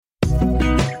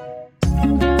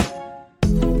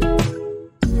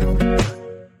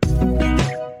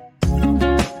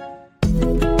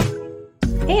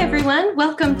everyone.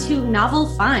 Welcome to Novel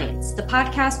Finds, the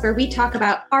podcast where we talk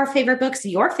about our favorite books,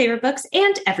 your favorite books,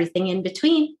 and everything in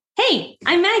between. Hey,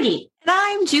 I'm Maggie. And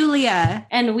I'm Julia.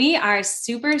 And we are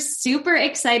super, super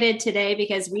excited today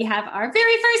because we have our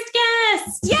very first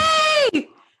guest. Yay!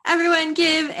 Everyone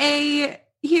give a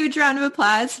huge round of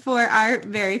applause for our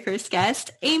very first guest,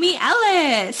 Amy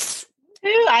Ellis.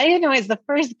 Ooh, I didn't know I was the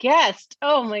first guest.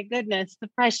 Oh my goodness, the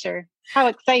pressure. How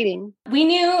exciting. We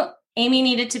knew Amy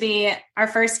needed to be our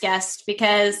first guest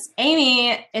because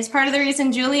Amy is part of the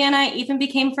reason Julia and I even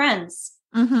became friends.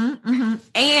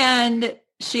 And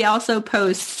she also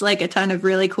posts like a ton of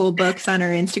really cool books on her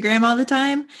Instagram all the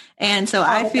time. And so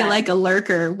I feel like a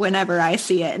lurker whenever I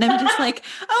see it. And I'm just like,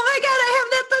 oh my God, I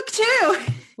have that book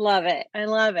too. Love it. I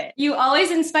love it. You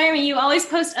always inspire me. You always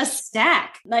post a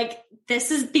stack. Like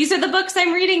these are the books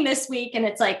I'm reading this week. And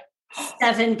it's like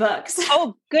 7 books.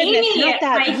 Oh goodness. Amy, not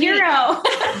that my hero.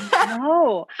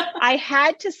 No, I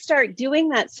had to start doing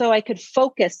that so I could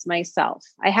focus myself.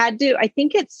 I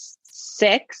think it's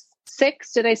 6.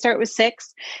 Did I start with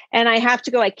 6? And I have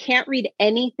to go, I can't read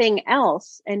anything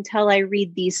else until I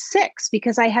read these 6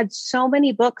 because I had so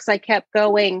many books. I kept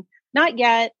going, not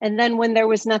yet. And then when there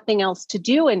was nothing else to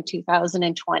do in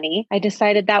 2020, I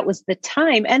decided that was the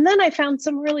time. And then I found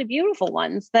some really beautiful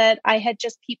ones that I had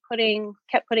just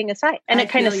kept putting aside. And it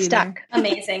kind of stuck.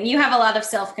 Amazing. You have a lot of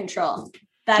self-control.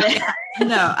 That is.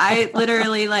 No, I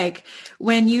literally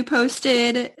when you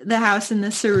posted The House in the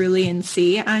Cerulean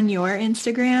Sea on your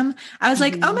Instagram, I was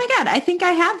like, oh my God, I think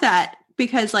I have that.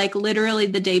 Because literally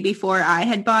the day before I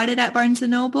had bought it at Barnes &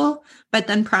 Noble, but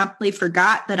then promptly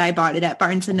forgot that I bought it at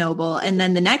Barnes & Noble. And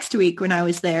then the next week when I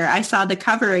was there, I saw the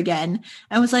cover again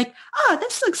and was like, oh,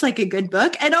 this looks like a good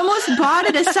book, and almost bought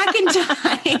it a second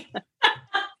time.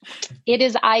 It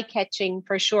is eye-catching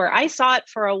for sure. I saw it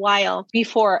for a while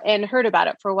before and heard about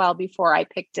it for a while before I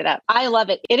picked it up. I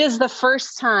love it. It is the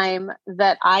first time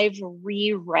that I've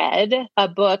reread a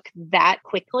book that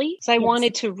quickly. So I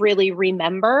wanted to really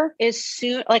remember as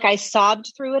soon, I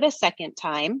sobbed through it a second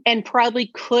time and probably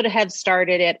could have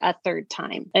started it a third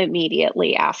time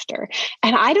immediately after.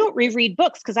 And I don't reread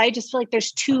books because I just feel like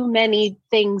there's too many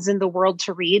things in the world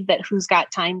to read that who's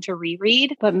got time to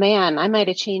reread. But man, I might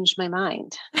have changed my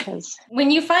mind.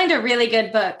 When you find a really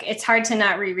good book, it's hard to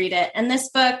not reread it. And this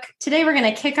book, today we're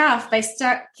going to kick off by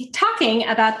talking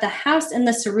about The House in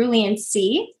the Cerulean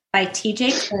Sea by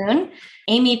T.J. Klune.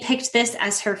 Amy picked this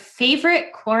as her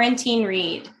favorite quarantine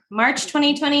read, March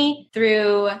 2020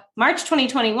 through March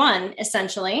 2021,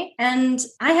 essentially. And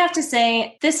I have to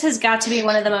say, this has got to be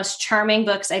one of the most charming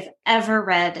books I've ever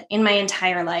read in my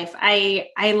entire life. I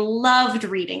loved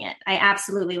reading it. I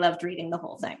absolutely loved reading the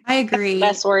whole thing. I agree.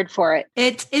 Best word for it.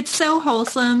 It's so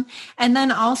wholesome. And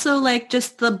then also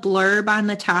just the blurb on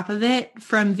the top of it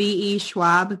from V.E.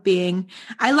 Schwab being,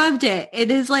 I loved it.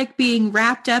 It is like being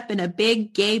wrapped up in a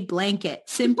big gay blanket.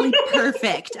 Simply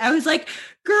perfect. I was like,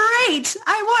 great.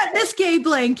 I want this gay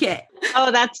blanket.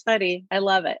 Oh, that's funny. I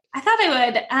love it. I thought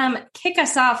I would kick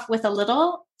us off with a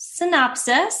little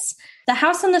synopsis. The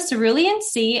House on the Cerulean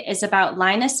Sea is about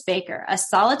Linus Baker, a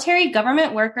solitary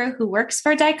government worker who works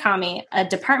for Daikami, a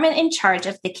department in charge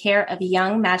of the care of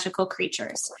young magical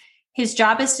creatures. His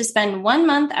job is to spend 1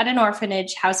 month at an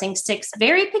orphanage housing 6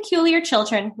 very peculiar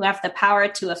children who have the power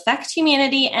to affect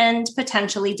humanity and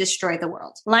potentially destroy the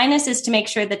world. Linus is to make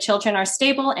sure the children are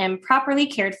stable and properly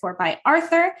cared for by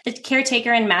Arthur, the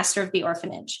caretaker and master of the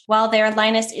orphanage. While there,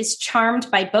 Linus is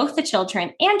charmed by both the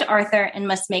children and Arthur and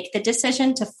must make the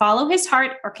decision to follow his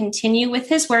heart or continue with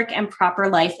his work and proper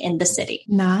life in the city.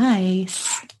 Nice.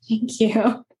 Thank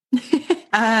you.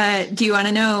 Do you want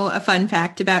to know a fun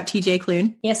fact about TJ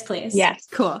Klune? Yes, please. Yes.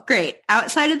 Cool. Great.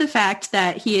 Outside of the fact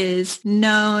that he is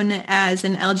known as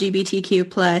an LGBTQ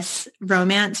plus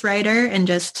romance writer and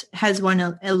just has won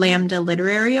a Lambda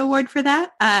Literary Award for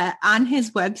that, on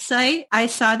his website, I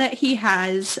saw that he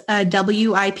has a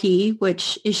WIP,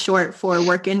 which is short for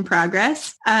work in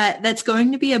progress, that's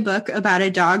going to be a book about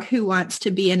a dog who wants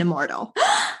to be an immortal.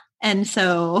 And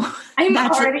so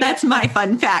that's my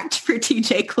fun fact for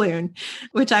TJ Klune,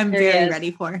 which I'm very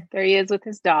ready for. There he is with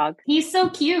his dog. He's so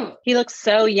cute. He looks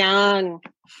so young.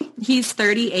 He's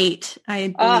 38,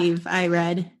 I believe I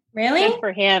read. Really? Good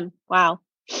for him. Wow.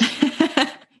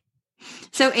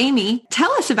 So Amy,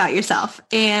 tell us about yourself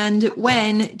and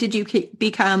when did you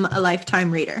become a lifetime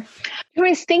reader? I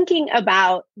was thinking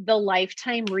about the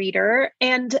lifetime reader,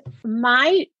 and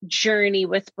my journey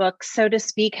with books, so to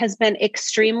speak, has been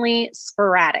extremely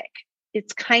sporadic.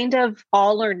 It's kind of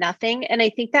all or nothing. And I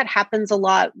think that happens a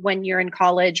lot when you're in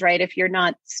college, right? If you're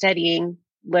not studying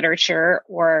literature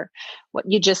or what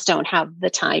you just don't have the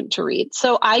time to read.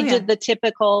 So I did the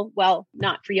typical, well,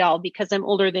 not for y'all because I'm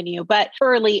older than you, but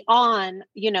early on,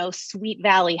 Sweet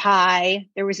Valley High,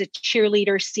 there was a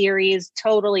cheerleader series,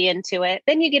 totally into it.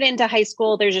 Then you get into high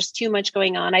school, there's just too much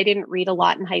going on. I didn't read a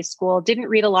lot in high school, didn't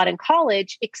read a lot in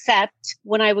college, except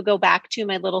when I would go back to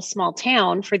my little small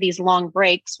town for these long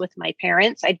breaks with my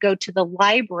parents, I'd go to the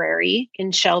library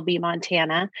in Shelby,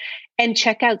 Montana, and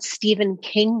check out Stephen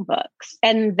King books.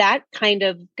 And that kind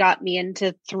of got me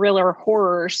into thriller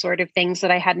horror sort of things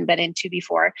that I hadn't been into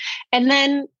before. And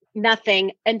then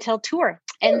nothing until tour.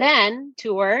 And then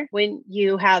tour, when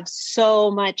you have so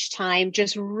much time,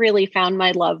 just really found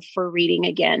my love for reading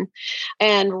again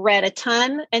and read a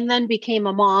ton and then became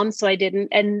a mom. So I didn't.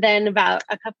 And then about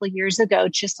a couple of years ago,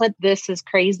 just like, this is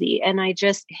crazy. And I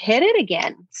just hit it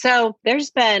again. So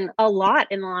there's been a lot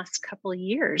in the last couple of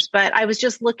years, but I was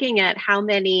just looking at how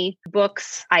many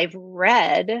books I've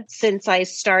read since I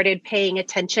started paying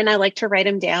attention. I like to write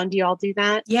them down. Do you all do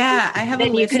that? Yeah, I have then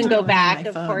a list. You can go back,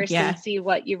 of phone. course, and see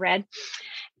what you read.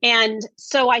 And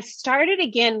so I started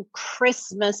again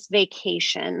Christmas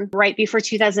vacation right before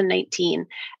 2019.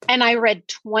 And I read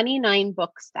 29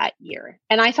 books that year.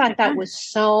 And I thought that was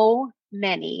so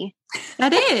many.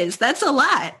 That's a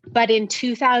lot. But in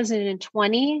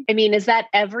 2020, is that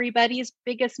everybody's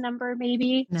biggest number?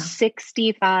 Maybe no.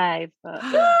 65 books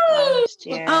last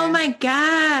year. Oh my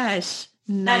gosh.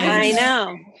 I Nice.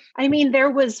 know.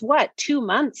 There was 2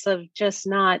 months of just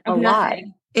not a lot.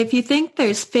 If you think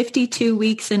there's 52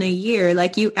 weeks in a year,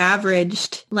 like you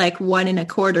averaged like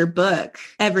 1.25 book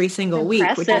every single week,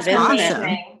 which is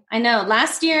awesome. I know.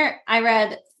 Last year I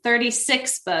read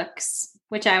 36 books,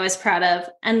 which I was proud of.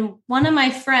 And one of my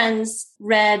friends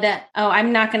read,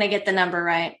 I'm not going to get the number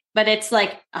right, but it's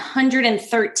like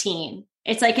 113.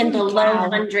 It's like in the low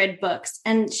 100 books.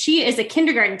 And she is a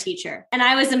kindergarten teacher. And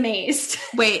I was amazed.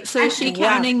 Wait, so is she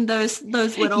counting those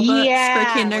little books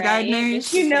for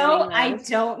kindergartners? Right. I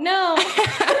don't know.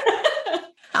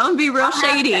 I'm going to be real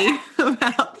shady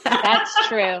about that. That's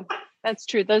true. That's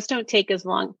true. Those don't take as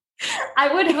long.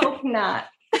 I would hope not.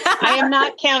 I am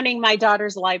not counting my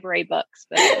daughter's library books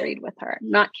that I read with her.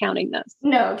 I'm not counting those.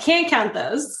 No, can't count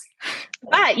those.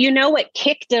 But you know what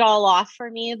kicked it all off for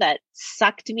me that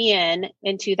sucked me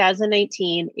in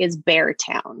 2019 is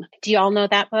Beartown. Do you all know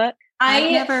that book?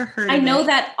 I've never heard of it. I know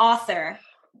that author.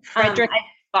 Frederick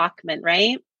Bachman,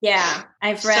 right? Yeah.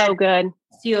 I've read so good.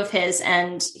 A few of his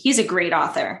and he's a great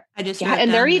author.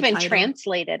 And they're even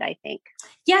translated, I think.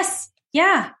 Yes.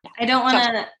 Yeah. I don't want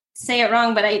to say it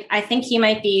wrong, but I think he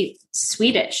might be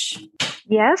Swedish.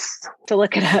 Yes. To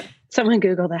look it up. Someone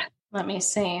Google that. Let me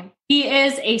see. He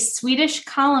is a Swedish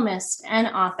columnist and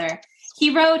author.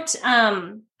 He wrote,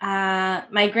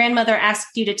 My Grandmother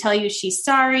Asked You to Tell You She's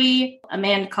Sorry. A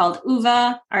Man Called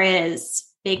Uva are his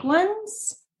big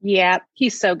ones. Yeah,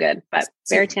 he's so good. But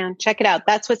Beartown, check it out.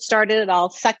 That's what started it all.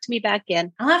 Sucked me back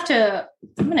in. I'm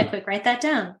going to quick write that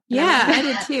down. Yeah, I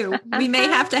did too. We may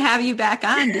have to have you back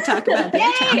on to talk about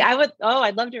Beartown. Yay!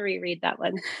 I'd love to reread that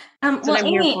one. That's what I'm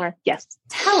Amy, here for. Yes.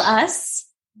 Tell us,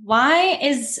 why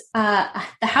is The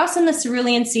House on the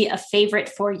Cerulean Sea a favorite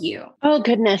for you? Oh,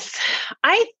 goodness.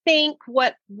 I think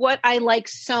what I like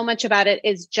so much about it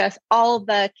is just all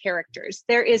the characters.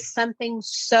 There is something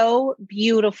so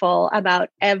beautiful about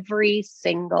every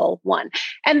single one.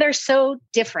 And they're so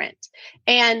different.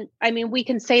 And we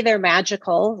can say they're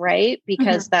magical, right?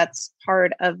 Because that's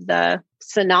part of the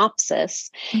synopsis.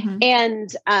 Mm-hmm.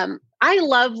 And I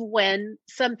love when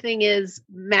something is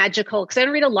magical because I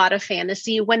don't read a lot of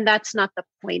fantasy when that's not the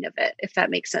point of it, if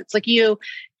that makes sense. Like you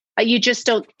just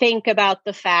don't think about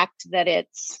the fact that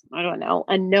it's, I don't know,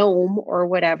 a gnome or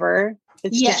whatever.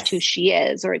 It's just who she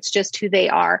is, or it's just who they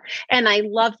are. And I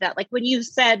love that. Like when you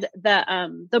said the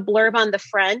blurb on the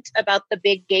front about the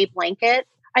big gay blanket,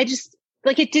 I just,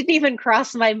 it didn't even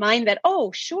cross my mind that,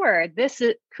 oh, sure,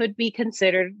 could be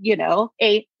considered,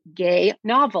 a gay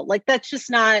novel. That's just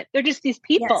not, they're just these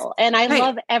people. Yes. And I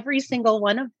love every single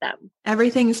one of them.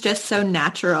 Everything's just so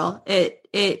natural.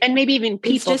 And maybe even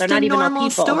people. It's just they're not a even normal all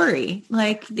people. Story.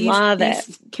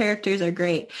 These characters are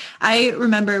great. I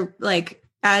remember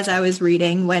as I was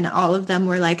reading when all of them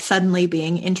were suddenly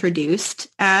being introduced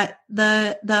at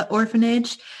the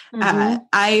orphanage,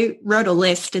 I wrote a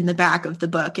list in the back of the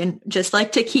book and just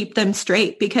to keep them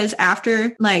straight, because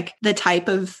after the type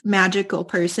of magical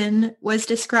person was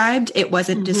described, it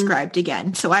wasn't described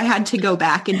again. So I had to go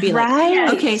back and be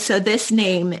okay, so this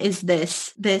name is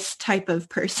this type of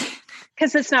person.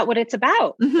 Because it's not what it's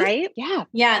about, right? Yeah.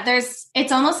 Yeah,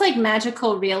 it's almost like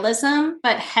magical realism,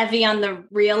 but heavy on the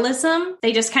realism.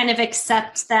 They just kind of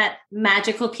accept that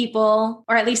magical people,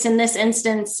 or at least in this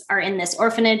instance, are in this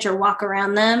orphanage or walk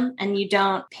around them, and you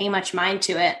don't pay much mind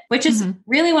to it, which is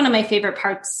really one of my favorite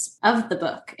parts of the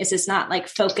book. Is it's not like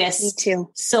focused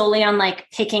solely on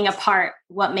like picking apart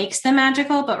what makes them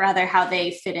magical, but rather how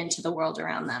they fit into the world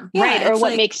around them. Yeah, right. Or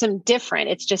what makes them different.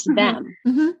 It's just them.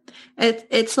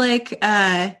 It's like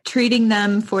treating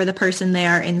them for the person they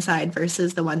are inside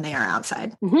versus the one they are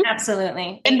outside.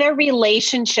 Absolutely. And their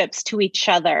relationships to each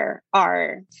other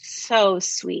are so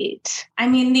sweet. I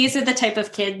mean, these are the type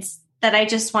of kids that I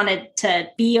just wanted to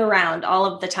be around all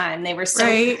of the time. They were so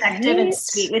protective and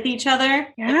sweet with each other.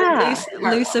 Yeah.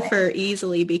 Lucifer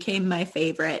easily became my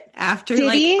favorite after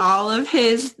all of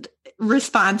his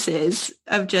responses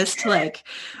of just like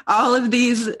all of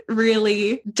these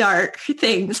really dark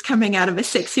things coming out of a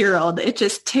 6-year-old. It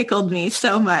just tickled me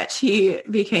so much. He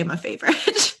became a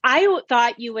favorite. I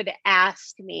thought you would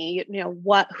ask me,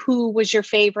 who was your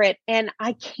favorite? And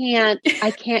I can't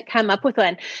come up with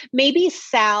one. Maybe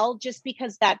Sal, just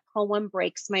because that poem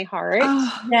breaks my heart.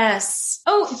 Oh, yes.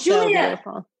 Oh, so Julia.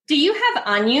 Beautiful. Do you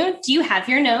have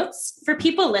your notes for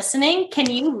people listening? Can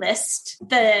you list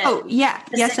the? Oh yeah.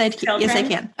 Yes, I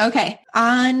can. Okay.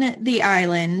 On the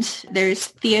island, there's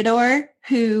Theodore,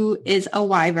 who is a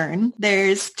wyvern.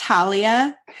 There's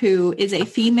Talia, who is a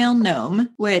female gnome,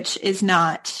 which is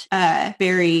not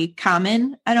very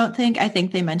common, I don't think. I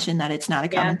think they mentioned that it's not a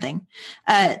common thing.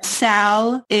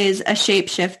 Sal is a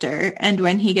shapeshifter, and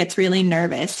when he gets really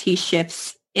nervous, he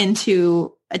shifts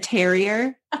into a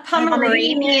terrier. A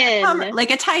Pomeranian. Like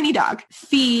a tiny dog.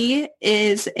 Fee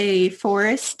is a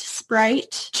forest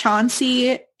sprite.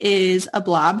 Chauncey is a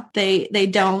blob. They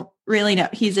don't really know.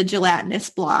 He's a gelatinous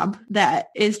blob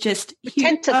that is just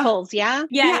tentacles. Yeah,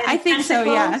 I think so.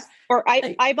 Yeah. Or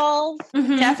eyeballs.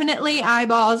 Definitely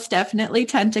eyeballs. Definitely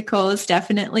tentacles.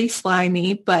 Definitely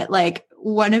slimy. But like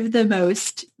one of the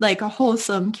most like a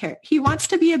wholesome character. He wants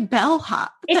to be a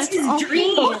bellhop. It's his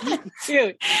dream. Dude.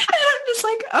 And I'm just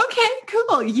like, okay,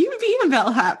 cool. You be a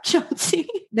bellhop, Chauncey.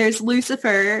 There's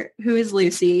Lucifer, who is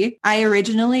Lucy. I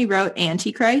originally wrote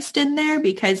Antichrist in there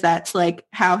because that's like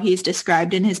how he's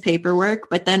described in his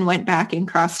paperwork, but then went back and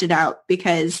crossed it out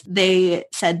because they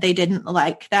said they didn't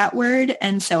like that word.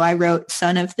 And so I wrote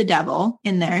Son of the Devil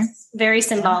in there. Very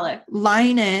symbolic.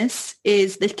 Linus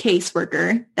is the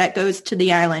caseworker that goes to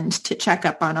the island to check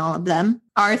up on all of them.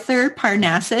 Arthur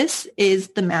Parnassus is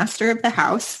the master of the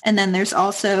house. And then there's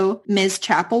also Ms.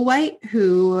 Chapelwhite,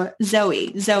 who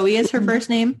Zoe is her first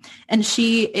name. And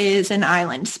she is an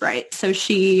island sprite. So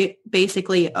she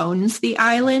basically owns the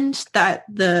island that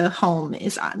the home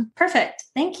is on. Perfect.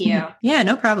 Thank you. Yeah,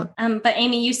 no problem. But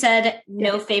Amy, you said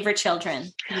no favorite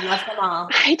children. You love them all.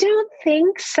 I don't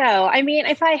think so. I mean,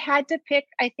 if I had to pick,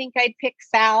 I think I'd pick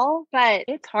Sal, but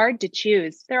it's hard to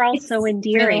choose. They're all so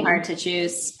endearing. Really hard to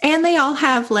choose. And they all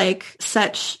have like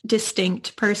such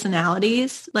distinct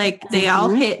personalities. Like they all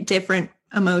hit different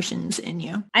emotions in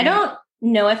you. I don't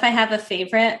know if I have a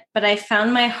favorite, but I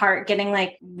found my heart getting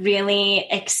like really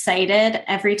excited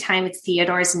every time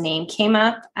Theodore's name came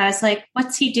up. I was like,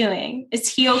 what's he doing? Is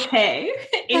he okay?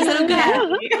 Is he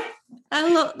okay? A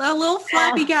little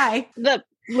flappy guy.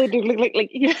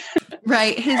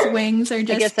 Right. His wings are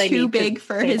just too big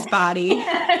for his body.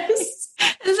 Yes.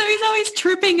 And so he's always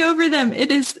tripping over them.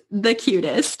 It is the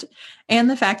cutest. And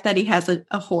the fact that he has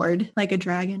a horde, like a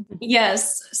dragon.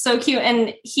 Yes, so cute.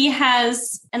 And he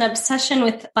has an obsession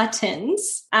with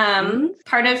buttons.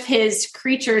 Part of his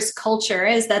creature's culture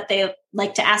is that they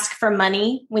like to ask for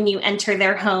money when you enter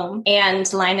their home.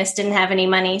 And Linus didn't have any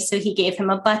money, so he gave him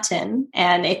a button.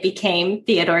 And it became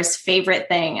Theodore's favorite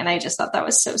thing. And I just thought that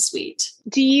was so sweet.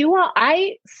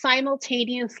 I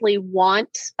simultaneously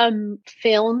want a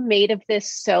film made of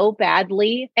this so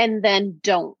badly and then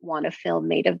don't want a film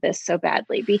made of this so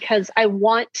badly because I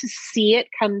want to see it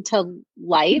come to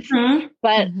life,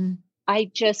 but I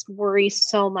just worry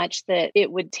so much that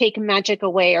it would take magic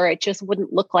away or it just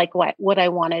wouldn't look like what I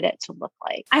wanted it to look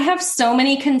like. I have so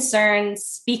many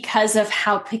concerns because of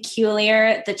how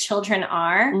peculiar the children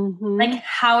are. Like,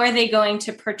 how are they going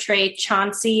to portray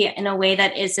Chauncey in a way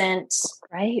that isn't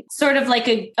sort of like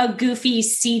a goofy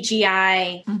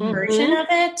CGI version of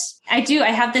it?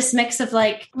 I have this mix of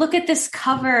like, look at this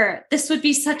cover. This would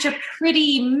be such a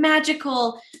pretty,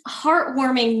 magical,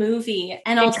 heartwarming movie.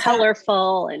 And also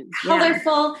colorful.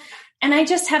 And I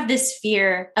just have this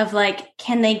fear of like,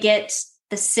 can they get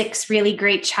the 6 really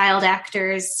great child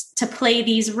actors to play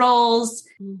these roles.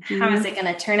 Mm-hmm. How is it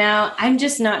going to turn out? I'm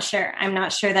just not sure. I'm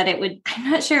not sure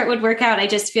it would work out. I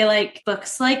just feel like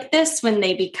books like this, when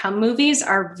they become movies,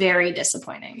 are very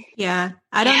disappointing. Yeah.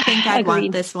 I don't think I'd Agreed.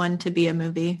 want this one to be a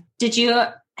movie. Did you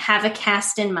have a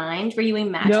cast in mind? Were you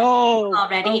imagining No,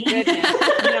 already? Oh, goodness.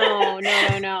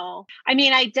 No. I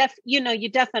mean, you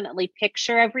definitely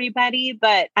picture everybody,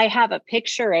 but I have a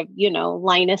picture of,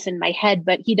 Linus in my head,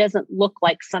 but he doesn't look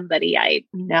like somebody I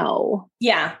know.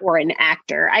 Yeah. Or an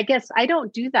actor. I guess I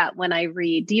don't do that when I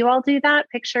read. Do you all do that?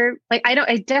 Picture? Like,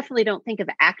 I definitely don't think of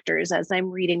actors as I'm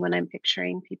reading when I'm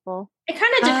picturing people. It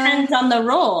kind of depends on the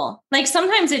role. Like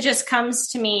sometimes it just comes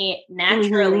to me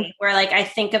naturally where like I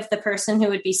think of the person who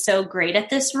would be so great at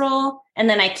this role and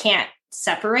then I can't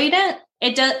separate it.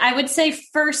 It does. I would say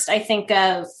first I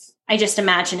just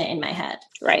imagine it in my head.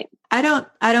 Right. I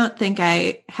don't think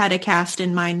I had a cast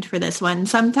in mind for this one.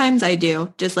 Sometimes I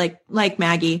do, just like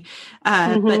Maggie.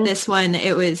 But this one,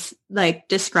 it was like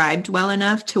described well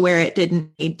enough to where it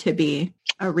didn't need to be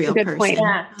a real person. Point.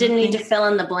 Yeah. Didn't need to fill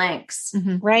in the blanks.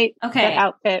 Mm-hmm. Right. Okay. That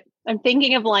outfit. I'm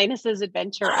thinking of Linus's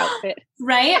adventure outfit.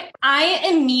 Right. I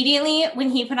immediately, when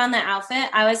he put on that outfit,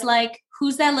 I was like,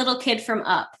 who's that little kid from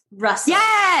Up? Russell.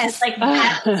 Yes. It's like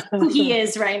that's who he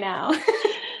is right now.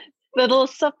 Little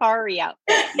safari outfit.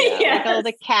 Yes. Like all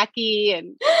the khaki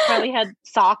and probably had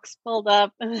socks pulled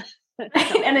up. And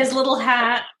his little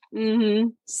hat.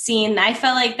 Scene. I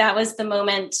felt like that was the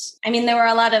moment. I mean, there were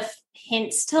a lot of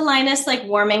hints to Linus like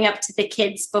warming up to the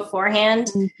kids beforehand.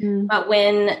 But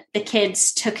when the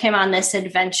kids took him on this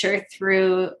adventure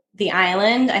through the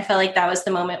island, I felt like that was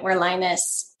the moment where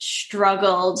Linus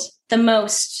struggled the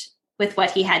most with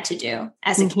what he had to do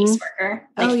as a caseworker.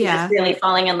 Like he was really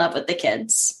falling in love with the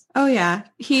kids. Oh yeah.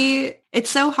 It's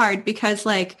so hard because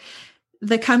like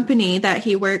the company that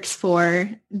he works for,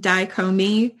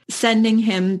 Dicomey, sending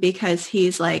him because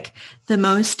he's like the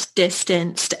most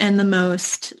distanced and the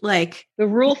most like the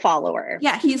rule follower.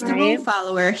 Yeah, he's the rule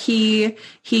follower. He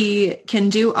can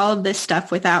do all of this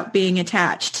stuff without being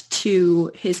attached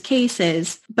to his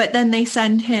cases, but then they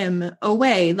send him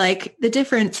away. Like the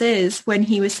difference is when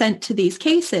he was sent to these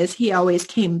cases, he always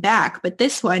came back, but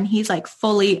this one he's like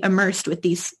fully immersed with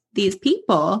these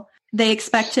people. They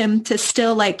expect him to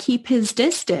still like keep his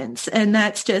distance. And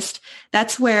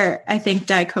that's where I think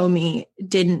Dicomey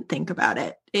didn't think about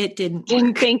it. It didn't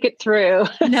think it through.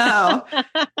 No.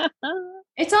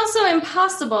 It's also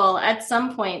impossible at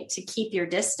some point to keep your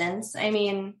distance. I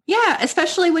mean, yeah,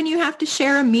 especially when you have to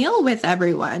share a meal with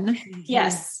everyone.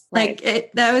 Yes.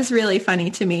 Like that was really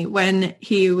funny to me when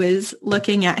he was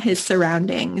looking at his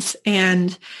surroundings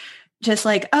and just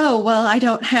like, oh, well, I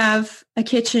don't have a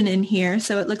kitchen in here,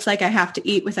 so it looks like I have to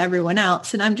eat with everyone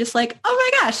else. And I'm just like,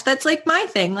 oh my gosh, that's like my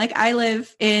thing. Like I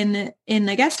live in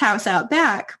the guest house out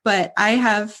back, but I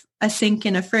have a sink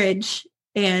and a fridge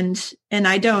and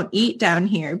I don't eat down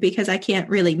here because I can't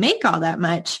really make all that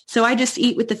much. So I just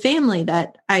eat with the family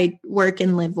that I work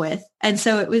and live with. And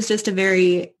so it was just a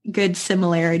very good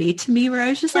similarity to me where I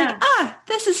was just like,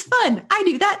 this is fun. I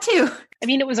do that too. I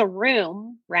mean, it was a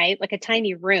room, right? Like a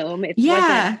tiny room. It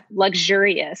wasn't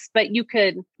luxurious, but you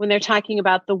could, when they're talking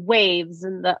about the waves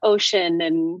and the ocean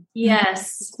and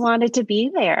just wanted to be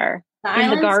there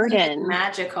in the garden.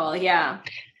 Magical. Yeah.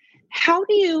 How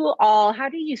do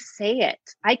you say it?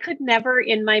 I could never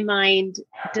in my mind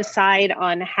decide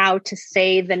on how to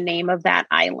say the name of that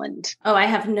island. Oh, I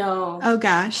have no. Oh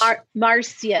gosh.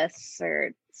 Marsyas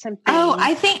or something. Oh,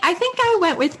 I think I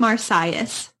went with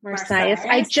Marsyas.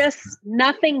 Marsyas.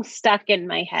 Nothing stuck in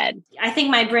my head. I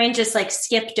think my brain just like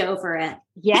skipped over it.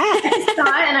 Yeah. I saw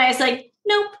it and I was like,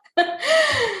 nope.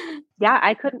 Yeah,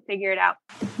 I couldn't figure it out.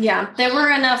 Yeah, there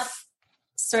were enough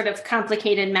sort of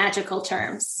complicated magical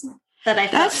terms that I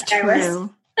thought I was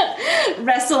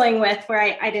wrestling with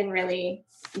where I didn't really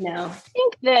know. I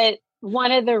think that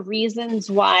one of the reasons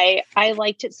why I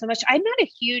liked it so much, I'm not a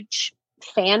huge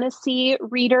fantasy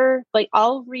reader. Like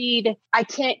I'll read, I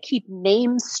can't keep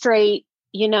names straight.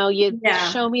 You know, you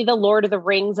show me the Lord of the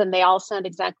Rings and they all sound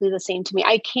exactly the same to me.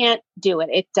 I can't do it.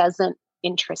 It doesn't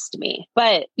interest me.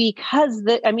 But because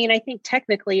I think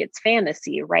technically it's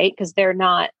fantasy, right? Because they're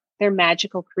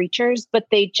magical creatures, but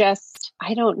they just,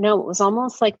 I don't know. It was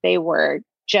almost like they were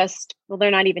just, well,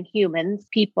 they're not even humans,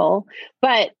 people,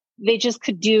 but they just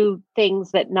could do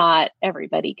things that not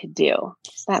everybody could do.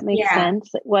 Does that make sense?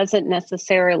 It wasn't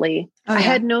necessarily, I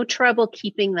had no trouble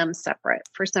keeping them separate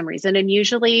for some reason. And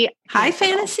usually high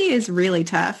fantasy is really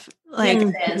tough. Like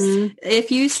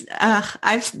if you,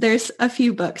 there's a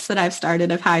few books that I've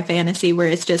started of high fantasy where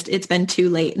it's been too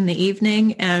late in the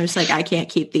evening. And I'm just like, I can't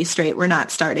keep these straight. We're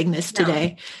not starting this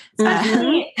today.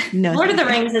 No, Lord of the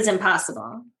Rings is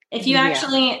impossible. If you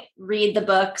actually read the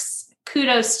books,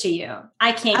 kudos to you.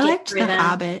 I can't get through them.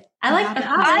 Hobbit. I like The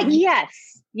Hobbit.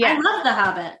 Yes. I love The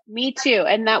Hobbit. Me too.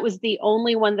 And that was the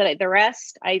only one that the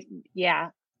rest, I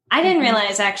didn't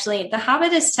realize actually The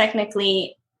Hobbit is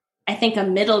technically, I think, a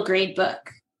middle grade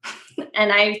book.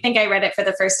 And I think I read it for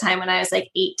the first time when I was like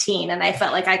 18 and I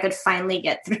felt like I could finally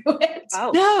get through it.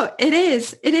 Oh. No, it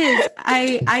is. It is.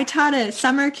 I taught a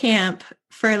summer camp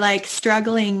for like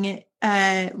struggling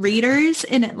readers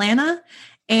in Atlanta.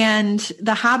 And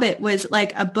The Hobbit was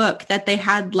like a book that they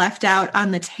had left out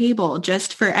on the table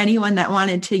just for anyone that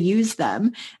wanted to use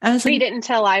them. I was read it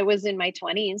until I was in my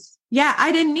 20s. Yeah,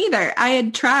 I didn't either. I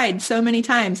had tried so many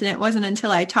times and it wasn't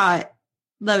until I taught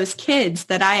those kids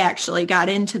that I actually got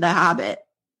into The Hobbit.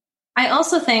 I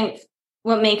also think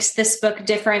what makes this book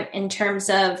different in terms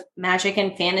of magic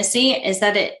and fantasy is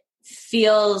that it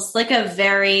feels like a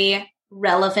very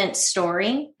relevant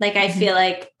story. Like I feel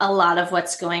like a lot of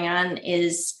what's going on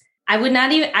is, I would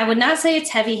not say it's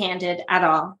heavy-handed at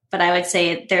all, but I would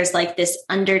say there's like this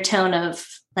undertone of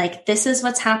like, this is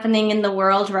what's happening in the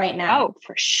world right now. Oh,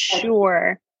 for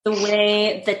sure. The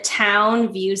way the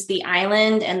town views the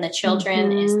island and the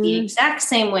children is the exact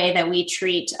same way that we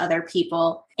treat other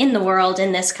people in the world,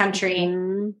 in this country.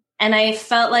 And I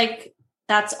felt like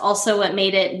that's also what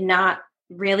made it not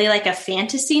really like a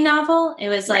fantasy novel. It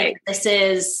was like, this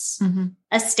is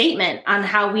a statement on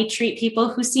how we treat people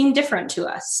who seem different to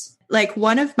us. Like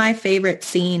one of my favorite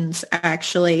scenes,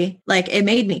 actually, like it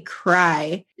made me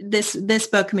cry. This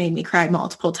book made me cry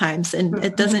multiple times and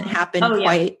it doesn't happen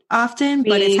quite often,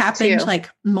 but it's happened like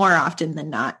more often than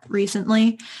not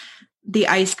recently. The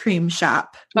ice cream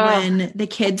shop, when the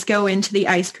kids go into the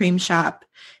ice cream shop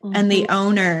and the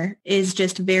owner is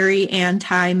just very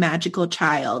anti-magical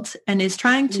child and is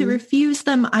trying to refuse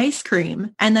them ice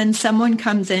cream. And then someone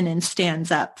comes in and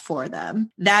stands up for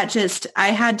them. That just, I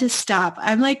had to stop.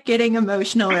 I'm like getting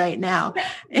emotional right now.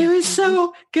 It was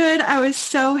so good. I was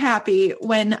so happy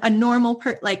when a normal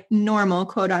normal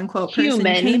quote unquote person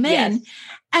came in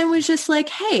and was just like,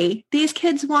 hey, these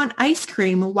kids want ice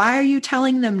cream. Why are you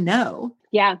telling them no?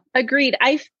 Yeah, agreed.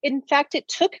 In fact, it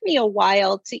took me a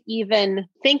while to even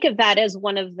think of that as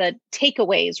one of the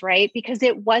takeaways, right? Because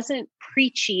it wasn't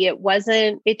preachy.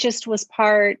 It just was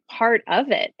part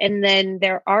of it. And then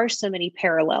there are so many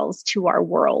parallels to our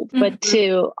world, but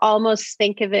to almost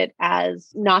think of it as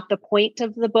not the point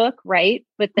of the book, right?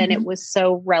 But then it was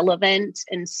so relevant.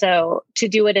 And so to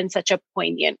do it in such a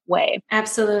poignant way.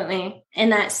 Absolutely.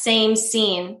 In that same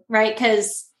scene, right?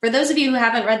 Because for those of you who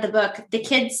haven't read the book, the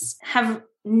kids have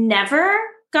never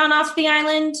gone off the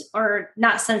island, or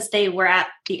not since they were at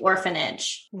the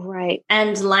orphanage. Right.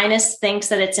 And Linus thinks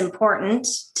that it's important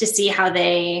to see how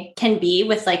they can be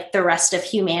with like the rest of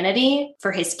humanity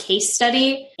for his case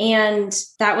study. And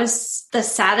that was the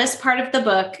saddest part of the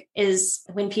book, is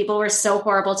when people were so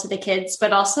horrible to the kids.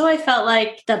 But also I felt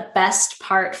like the best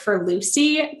part for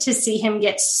Lucy, to see him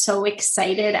get so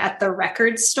excited at the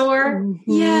record store.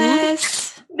 Yes.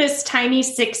 This tiny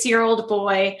 6-year-old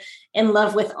boy in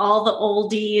love with all the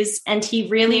oldies. And he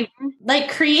really like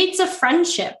creates a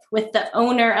friendship with the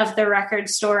owner of the record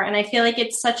store. And I feel like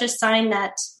it's such a sign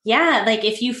that, like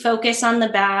if you focus on the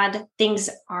bad, things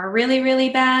are really, really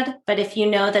bad. But if you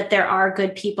know that there are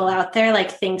good people out there, like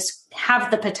things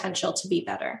have the potential to be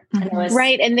better.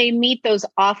 Right. And they meet those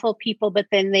awful people, but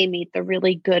then they meet the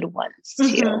really good ones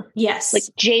too. Yes. Like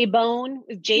J-Bone.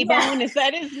 J-Bone, is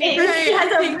that his name? Right. He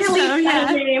has a really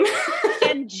fun name.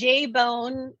 And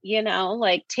J-Bone,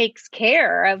 like takes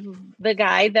care of the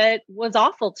guy that was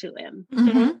awful to him.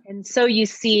 And so you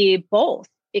see both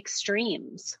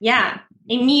extremes. Yeah.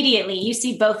 Immediately you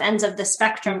see both ends of the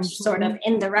spectrum sort of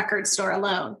in the record store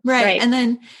alone. Right. And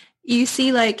then you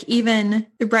see like even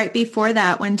right before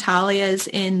that, when Talia's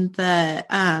in the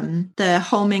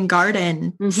home and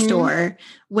garden store,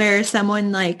 where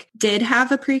someone like did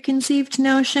have a preconceived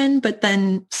notion, but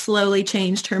then slowly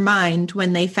changed her mind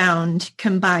when they found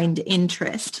combined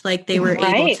interest, like they were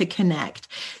able to connect.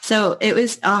 So it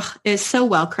was so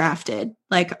well crafted,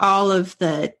 like all of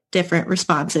the different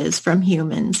responses from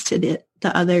humans to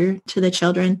the other to the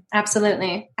children.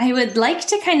 Absolutely. I would like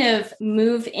to kind of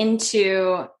move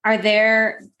into,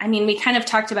 we kind of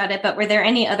talked about it, but were there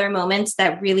any other moments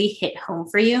that really hit home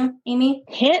for you, Amy?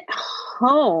 Hit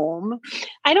home?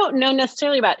 I don't know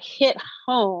necessarily about hit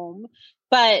home,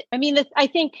 but I mean, I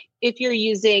think if you're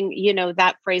using,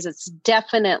 that phrase, it's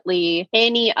definitely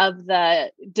any of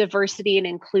the diversity and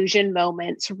inclusion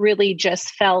moments really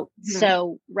just felt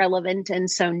so relevant and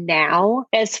so now.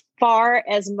 As far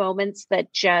as moments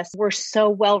that just were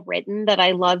so well written that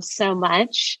I love so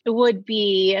much, it would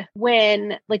be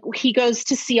when he goes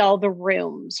to see all the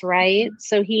rooms, right?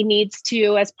 So he needs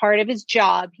to, as part of his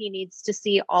job, he needs to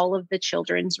see all of the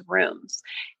children's rooms.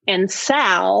 And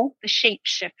Sal, the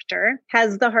shapeshifter,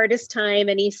 has the hardest time,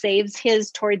 and he saves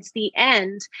his towards the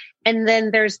end. And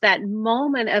then there's that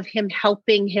moment of him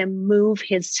helping him move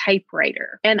his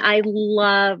typewriter. And I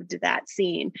loved that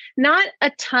scene. Not a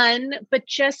ton, but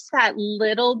just that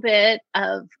little bit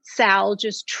of Sal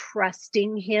just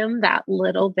trusting him, that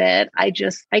little bit. I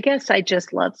guess I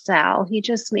just love Sal. He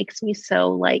just makes me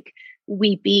so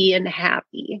weepy and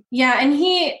happy. Yeah. And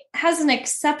he has an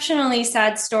exceptionally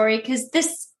sad story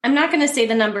because I'm not going to say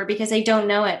the number because I don't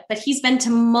know it, but he's been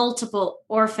to multiple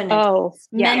orphanages. Oh,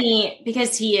 yeah. Many,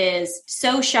 because he is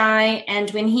so shy. And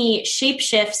when he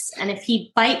shapeshifts and if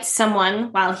he bites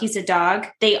someone while he's a dog,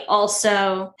 they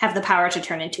also have the power to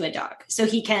turn into a dog. So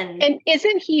he can. And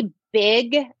isn't he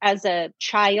big as a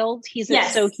child? He's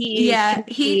yes. He's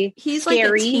scary. Like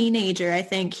a teenager. I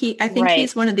think right.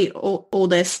 He's one of the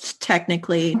oldest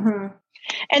technically. Mm-hmm.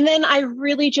 And then I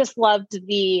really just loved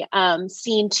the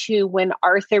scene too when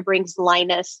Arthur brings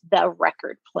Linus, the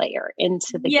record player,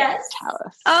 into the guest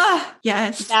house. Oh,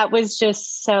 yes. That was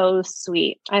just so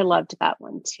sweet. I loved that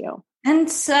one too.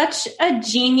 And such a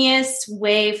genius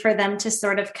way for them to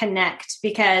sort of connect,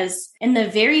 because in the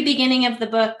very beginning of the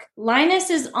book, Linus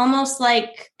is almost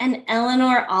like an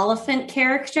Eleanor Oliphant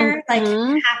character, like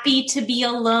happy to be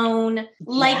alone,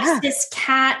 likes his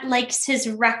cat, likes his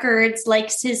records,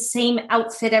 likes his same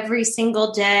outfit every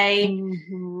single day.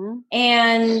 Mm-hmm.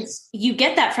 And you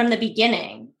get that from the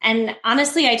beginning. And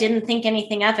honestly, I didn't think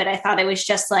anything of it. I thought it was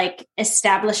just like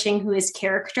establishing who his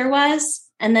character was.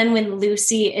 And then when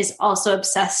Lucy is also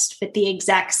obsessed with the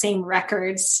exact same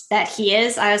records that he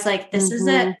is, I was like, this is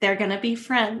it. They're going to be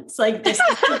friends. Like, this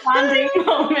is the bonding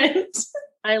moment.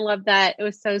 I love that. It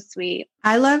was so sweet.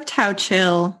 I loved how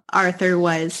chill Arthur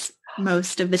was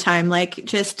most of the time. Like,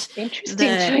 just interesting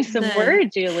choice of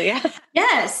word, Julia.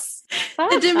 Yes.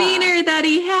 The demeanor that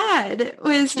he had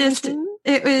was just,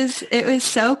 it was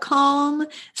so calm.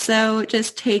 So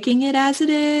just taking it as it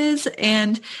is.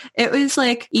 And it was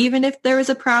like, even if there was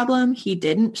a problem, he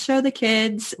didn't show the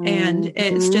kids. And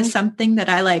it's just something that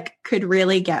I could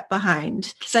really get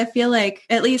behind. Cause I feel like,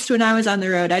 at least when I was on the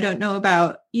road, I don't know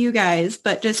about you guys,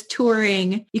 but just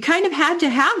touring, you kind of had to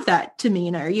have that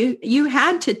demeanor. You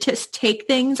had to just take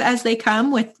things as they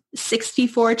come with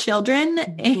 64 children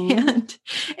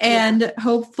and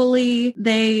hopefully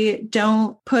they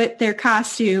don't put their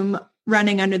costume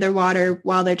running under their water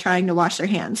while they're trying to wash their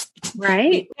hands.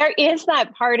 Right. There is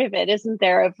that part of it, isn't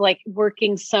there, of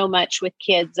working so much with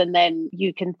kids, and then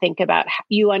you can think about,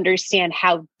 you understand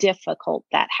how difficult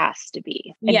that has to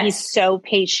be. And he's so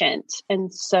patient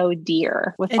and so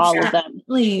dear with all of them.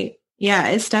 Yeah,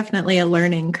 it's definitely a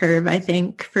learning curve, I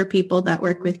think, for people that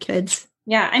work with kids.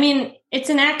 Yeah, I mean, it's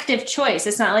an active choice.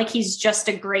 It's not like he's just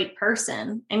a great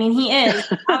person. I mean, he is,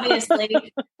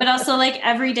 obviously, but also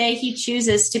every day he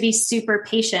chooses to be super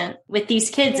patient with these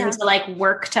kids and to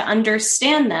work to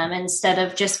understand them instead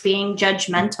of just being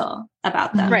judgmental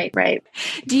about them. Right.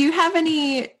 Do you have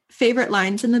any favorite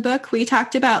lines in the book? We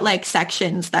talked about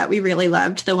sections that we really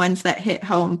loved, the ones that hit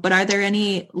home, but are there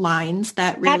any lines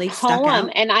that really stuck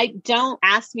out? And I don't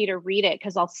ask me to read it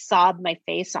because I'll sob my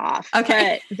face off.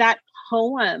 Okay. But that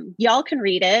poem, y'all can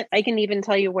read it. I can even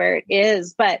tell you where it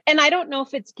is, and I don't know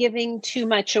if it's giving too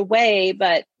much away,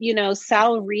 but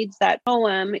Sal reads that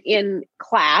poem in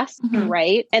class,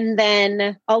 right? And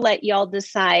then I'll let y'all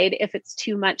decide if it's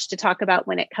too much to talk about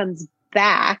when it comes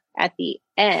back at the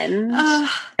end.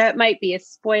 That might be a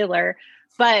spoiler,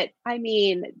 but I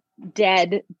mean,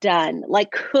 dead done.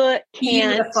 Can't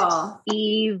Beautiful.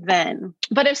 even.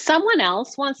 But if someone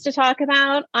else wants to talk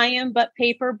about I Am But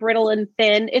Paper, Brittle and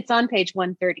Thin, it's on page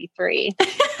 133.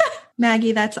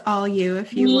 Maggie, that's all you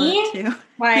if you want to.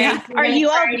 Why? Yeah. Are you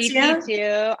all weepy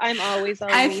too? I'm always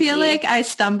I feel like I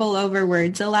stumble over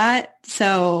words a lot,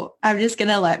 so I'm just going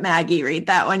to let Maggie read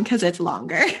that one because it's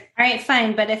longer. All right,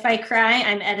 fine. But if I cry,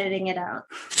 I'm editing it out.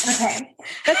 Okay.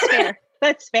 That's fair.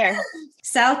 That's fair.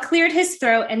 Sal cleared his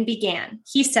throat and began.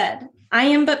 He said, I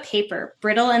am but paper,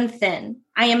 brittle and thin.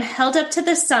 I am held up to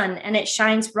the sun and it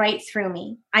shines right through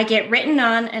me. I get written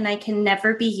on and I can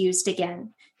never be used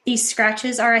again. These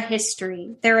scratches are a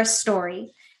history. They're a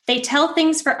story. They tell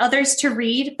things for others to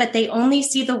read, but they only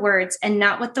see the words and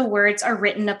not what the words are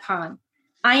written upon.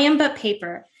 I am but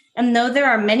paper, and though there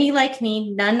are many like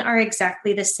me, none are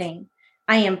exactly the same.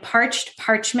 I am parched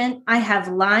parchment. I have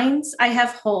lines. I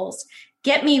have holes.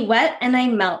 Get me wet and I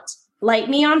melt. Light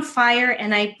me on fire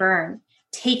and I burn.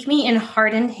 Take me in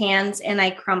hardened hands and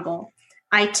I crumble.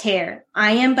 I tear.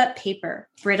 I am but paper,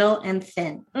 brittle and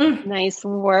thin. Nice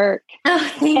work.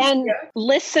 Oh, thank you.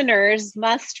 Listeners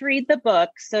must read the book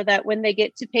so that when they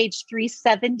get to page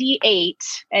 378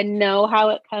 and know how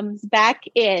it comes back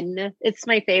in, it's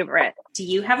my favorite. Do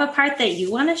you have a part that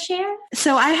you want to share?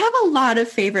 So I have a lot of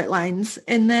favorite lines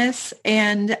in this,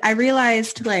 and I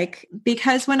realized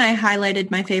because when I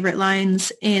highlighted my favorite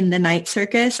lines in The Night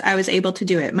Circus, I was able to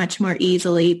do it much more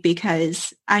easily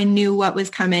because I knew what was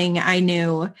coming. I knew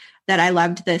that I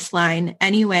loved this line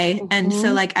anyway. Mm-hmm. And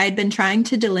so I'd been trying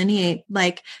to delineate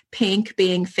pink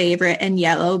being favorite and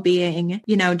yellow being,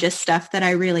 just stuff that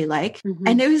I really like. Mm-hmm.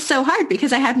 And it was so hard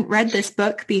because I hadn't read this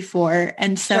book before.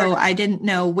 And so I didn't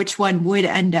know which one would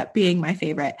end up being my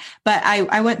favorite. But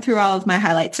I went through all of my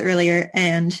highlights earlier,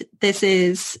 and this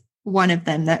is one of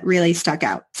them that really stuck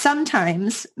out.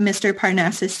 Sometimes, Mr.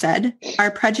 Parnassus said, our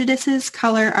prejudices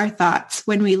color our thoughts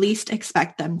when we least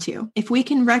expect them to. If we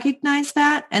can recognize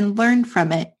that and learn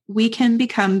from it, we can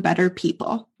become better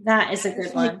people. That is a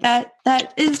good one.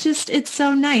 That is just, it's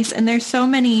so nice. And there's so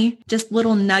many just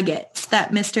little nuggets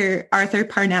that Mr. Arthur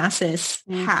Parnassus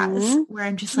has where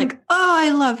I'm just oh, I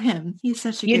love him. He's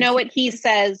such a You good know kid. what he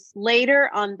says later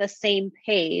on the same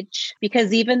page,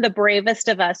 because even the bravest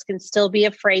of us can still be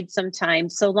afraid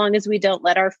sometimes, so long as we don't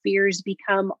let our fears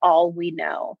become all we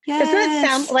know. Yes. Doesn't it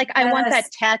sound like I want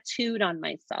that tattooed on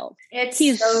myself?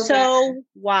 He's so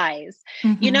wise.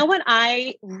 Mm-hmm. You know what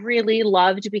I really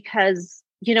loved, because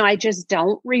I just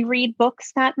don't reread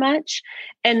books that much.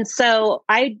 And so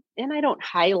I don't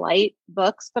highlight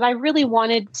books, but I really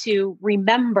wanted to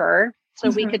remember so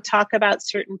we could talk about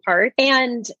certain parts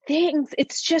and things.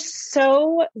 It's just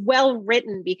so well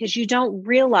written because you don't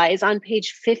realize on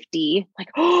page 50,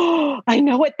 oh, I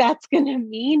know what that's going to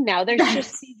mean now. There's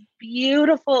just these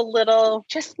beautiful little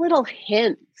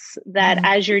hints that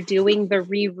as you're doing the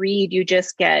reread, you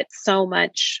just get so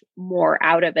much more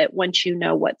out of it once you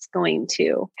know what's going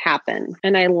to happen.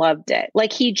 And I loved it.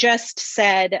 He just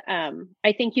said,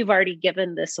 I think you've already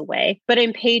given this away, but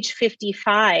in page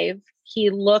 55, he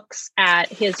looks at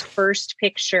his first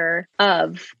picture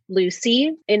of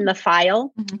Lucy in the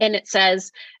file, and it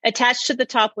says, attached to the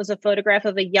top was a photograph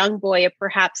of a young boy of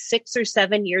perhaps 6 or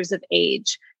 7 years of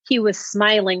age. He was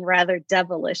smiling rather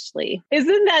devilishly.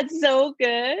 Isn't that so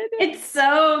good? It's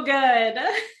so good.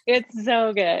 It's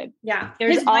so good. Yeah.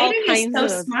 There's all writing kinds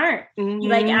is so smart.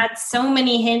 He adds so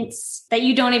many hints that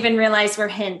you don't even realize were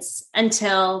hints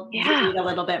until you read a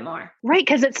little bit more. Right.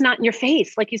 Because it's not in your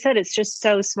face. Like you said, it's just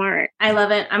so smart. I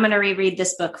love it. I'm going to reread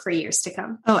this book for years to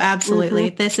come. Oh, absolutely.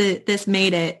 This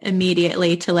made it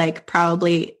immediately to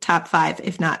probably top 5,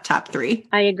 if not top 3.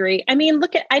 I agree. I mean,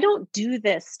 I don't do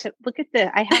this look at this.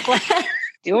 I have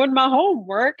doing my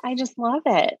homework. I just love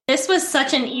it. This was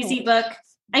such an easy book.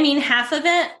 I mean, half of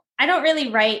it, I don't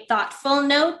really write thoughtful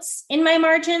notes in my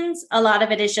margins. A lot of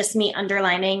it is just me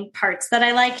underlining parts that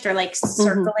I liked or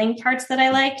circling parts that I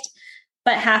liked.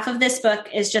 But half of this book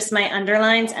is just my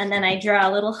underlines. And then I draw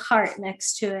a little heart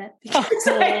next to it because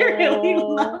I really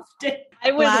loved it.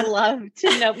 I would love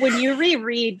to know when you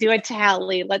reread, do a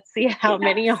tally. Let's see how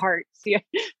many hearts.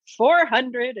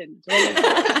 420.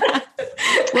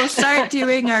 We'll start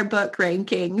doing our book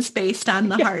rankings based on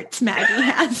the hearts Maggie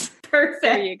has. Perfect.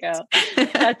 There you go.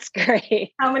 That's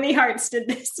great. How many hearts did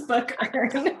this book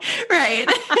earn? Right.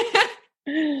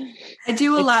 I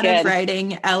do a lot of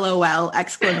writing LOL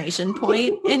exclamation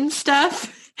point and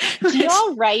stuff. Do you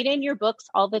all write in your books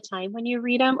all the time when you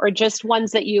read them, or just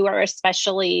ones that you are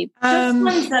especially? Just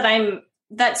ones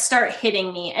that start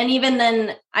hitting me. And even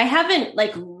then, I haven't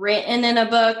written in a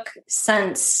book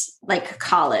since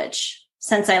college,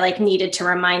 since I needed to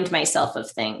remind myself of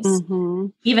things. Mm-hmm.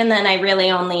 Even then, I really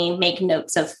only make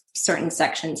notes of certain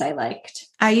sections I liked.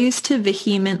 I used to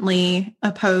vehemently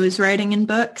oppose writing in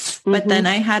books, but then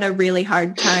I had a really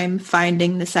hard time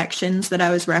finding the sections that I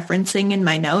was referencing in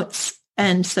my notes.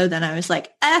 And so then I was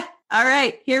like, all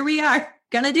right, here we are.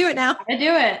 Gonna do it now. I do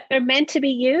it. They're meant to be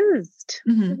used.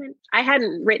 Mm-hmm. I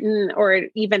hadn't written or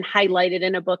even highlighted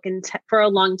in a book for a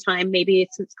long time, maybe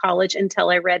since college, until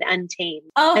I read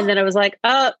Untamed. Oh. And then I was like,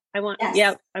 I want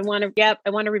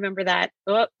to remember that.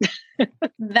 Oh.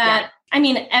 That I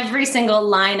mean, every single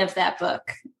line of that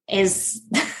book is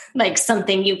like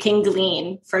something you can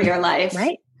glean for your life.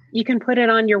 Right. You can put it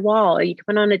on your wall, or you can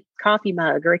put on a coffee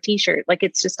mug or a t-shirt. Like,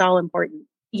 it's just all important.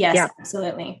 Yes,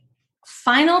 absolutely.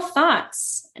 Final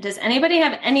thoughts. Does anybody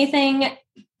have anything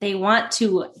they want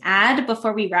to add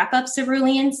before we wrap up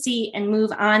Cerulean Sea and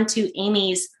move on to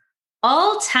Amy's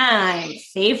all-time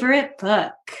favorite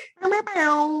book?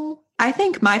 I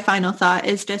think my final thought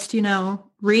is just,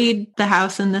 read The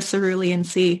House in the Cerulean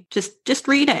Sea. Just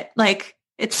read it. Like,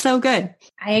 it's so good.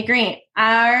 I agree.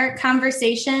 Our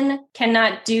conversation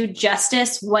cannot do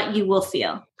justice what you will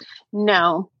feel.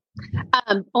 No.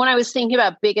 When I was thinking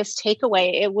about biggest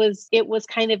takeaway, it was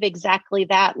kind of exactly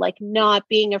that, like not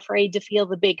being afraid to feel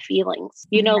the big feelings.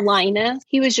 Linus,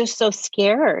 he was just so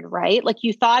scared, right? Like,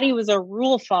 you thought he was a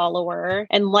rule follower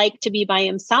and liked to be by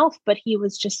himself, but he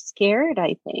was just scared,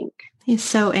 I think. He's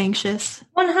so anxious.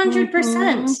 100%.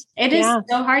 Mm-hmm. It is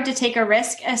so hard to take a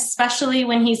risk, especially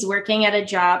when he's working at a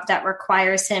job that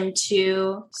requires him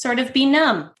to sort of be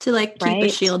numb. To keep a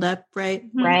shield up, right?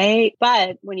 Mm-hmm. Right.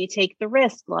 But when you take the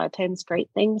risk, a lot of times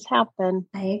great things happen.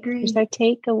 I agree. Here's our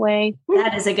takeaway.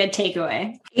 That is a good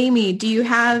takeaway. Amy, do you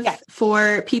have,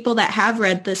 for people that have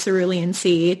read The Cerulean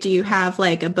Sea, do you have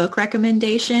a book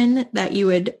recommendation that you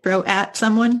would throw at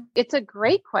someone? It's a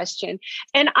great question.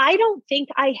 And I don't think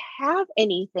I have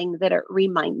anything that it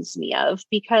reminds me of,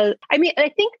 because I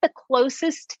think the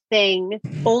closest thing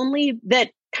only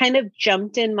that kind of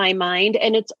jumped in my mind,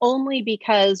 and it's only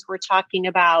because we're talking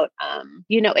about,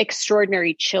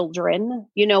 extraordinary children,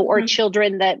 or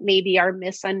children that maybe are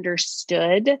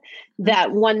misunderstood.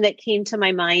 That one that came to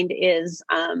my mind is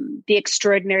The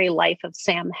Extraordinary Life of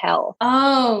Sam Hell.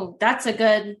 Oh, that's a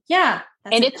good, yeah.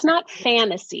 And it's not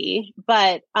fantasy,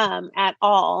 but at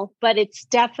all, but it's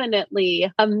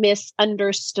definitely a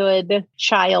misunderstood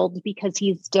child because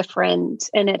he's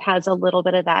different. And it has a little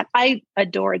bit of that. I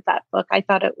adored that book. I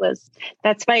thought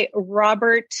that's by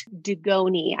Robert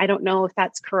Dugoni. I don't know if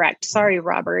that's correct. Sorry,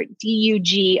 Robert.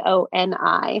 Dugoni.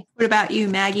 What about you,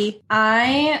 Maggie?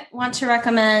 I want to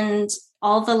recommend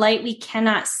All the Light We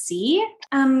Cannot See.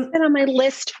 It's been on my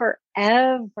list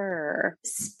forever.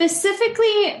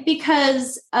 Specifically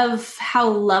because of how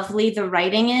lovely the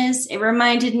writing is. It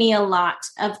reminded me a lot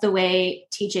of the way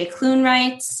TJ Klune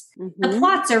writes. Mm-hmm. The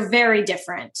plots are very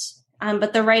different,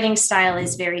 but the writing style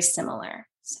is very similar.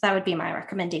 So that would be my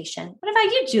recommendation. What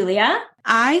about you, Julia?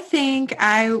 I think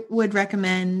I would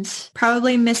recommend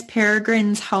probably Miss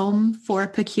Peregrine's Home for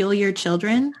Peculiar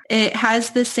Children. It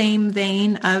has the same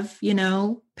vein of,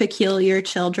 peculiar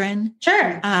children.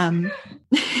 Sure.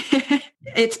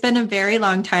 It's been a very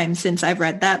long time since I've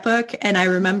read that book. And I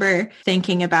remember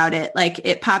thinking about it,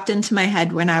 it popped into my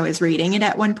head when I was reading it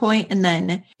at one point, and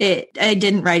then I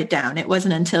didn't write it down. It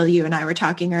wasn't until you and I were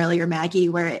talking earlier, Maggie,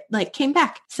 where it came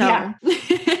back. So yeah.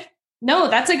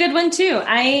 No, that's a good one too.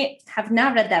 I have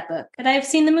not read that book, but I've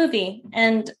seen the movie,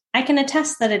 and I can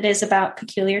attest that it is about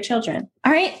peculiar children.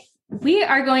 All right. We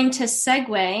are going to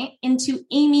segue into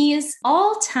Amy's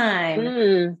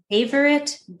all-time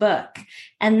favorite book,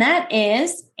 and that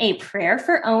is A Prayer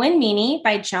for Owen Meany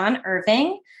by John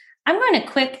Irving. I'm going to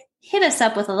quick hit us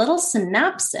up with a little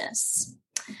synopsis.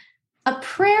 A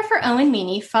Prayer for Owen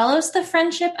Meany follows the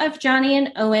friendship of Johnny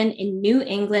and Owen in New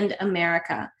England,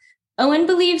 America. Owen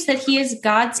believes that he is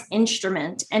God's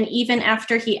instrument, and even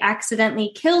after he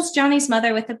accidentally kills Johnny's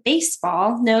mother with a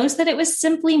baseball, knows that it was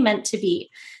simply meant to be.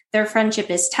 Their friendship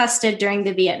is tested during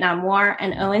the Vietnam War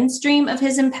and Owen's dream of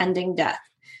his impending death.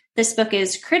 This book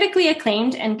is critically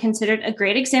acclaimed and considered a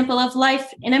great example of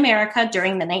life in America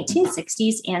during the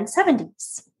 1960s and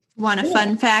 70s. Want a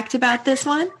fun fact about this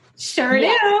one? Sure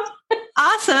do.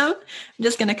 Awesome. I'm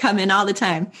just going to come in all the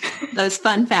time. Those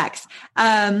fun facts.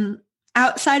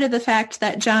 Outside of the fact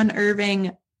that John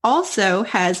Irving also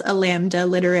has a Lambda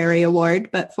Literary Award,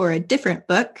 but for a different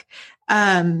book,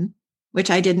 which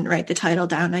I didn't write the title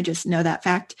down. I just know that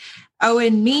fact.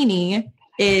 Owen Meany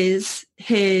is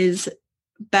his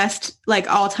best,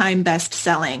 all-time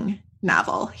best-selling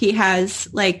novel. He has,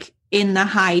 in the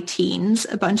high teens,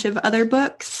 a bunch of other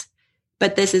books,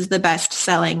 but this is the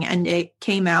best-selling, and it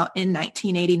came out in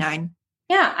 1989.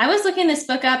 Yeah, I was looking this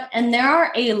book up, and there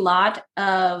are a lot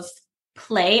of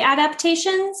play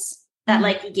adaptations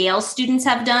that Yale students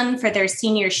have done for their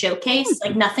senior showcase.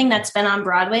 Nothing that's been on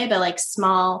Broadway, but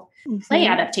small play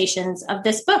adaptations of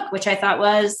this book, which I thought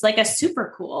was a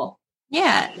super cool.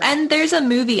 Yeah. And there's a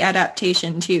movie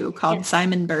adaptation too called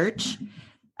Simon Birch.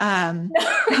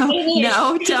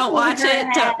 No, don't watch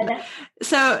it.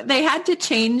 So they had to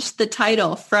change the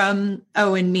title from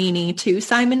Owen Meany to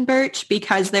Simon Birch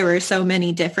because there were so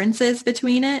many differences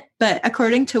between it. But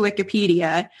according to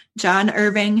Wikipedia, John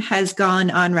Irving has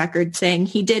gone on record saying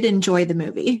he did enjoy the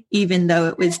movie, even though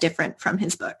it was different from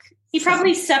his book. He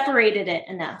probably separated it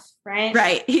enough, right?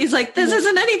 Right. He's like, this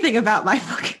isn't anything about my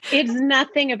book. It's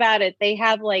nothing about it. They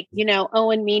have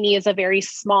Owen Meany is a very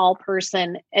small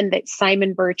person and that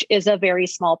Simon Birch is a very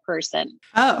small person.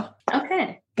 Oh,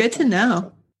 okay. Good to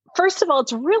know. First of all,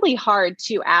 it's really hard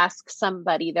to ask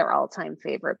somebody their all-time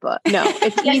favorite book. No,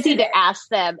 it's easy to ask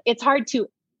them. It's hard to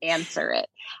answer it.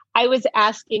 I was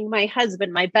asking my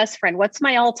husband, my best friend, what's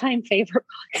my all-time favorite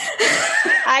book?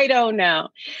 I don't know.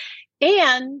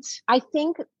 And I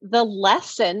think the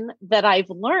lesson that I've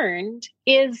learned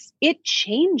is it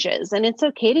changes and it's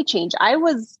okay to change. I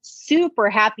was super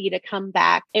happy to come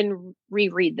back and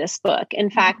reread this book. In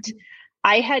fact,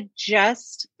 I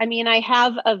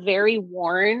have a very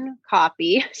worn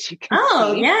copy. As you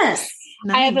can see. Yes.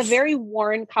 Nice. I have a very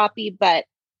worn copy, but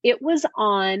it was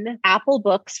on Apple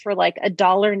Books for like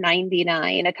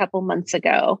 $1.99 a couple months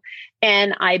ago.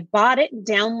 And I bought it and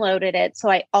downloaded it. So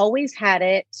I always had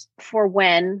it for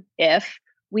if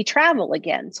we travel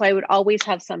again. So I would always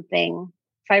have something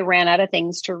if I ran out of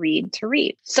things to read.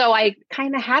 So I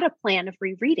kind of had a plan of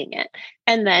rereading it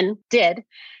and then did.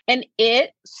 And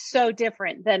it's so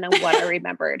different than what I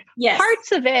remembered. Yes.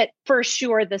 Parts of it for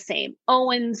sure the same.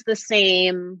 Owen's the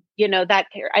same,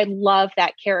 I love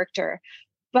that character.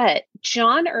 But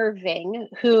John Irving,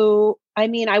 who,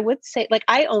 I would say,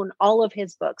 I own all of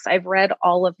his books. I've read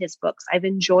all of his books. I've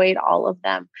enjoyed all of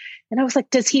them. And I was like,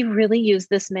 does he really use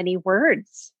this many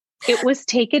words? It was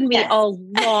taking me a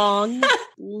long,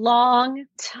 long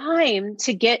time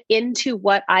to get into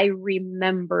what I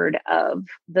remembered of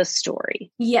the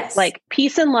story. Yes. Like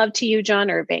peace and love to you, John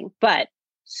Irving. But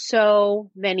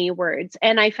so many words.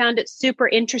 And I found it super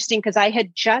interesting because I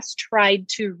had just tried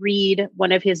to read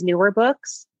one of his newer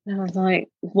books. And I was like,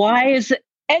 why is it?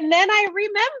 And then I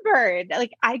remembered,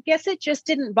 I guess it just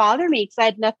didn't bother me because I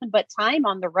had nothing but time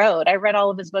on the road. I read all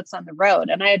of his books on the road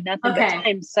and I had nothing but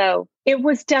time. So it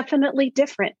was definitely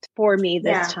different for me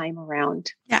this time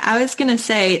around. Yeah, I was going to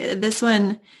say this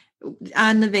one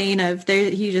on the vein of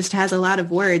he just has a lot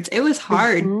of words. It was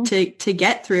hard to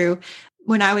get through.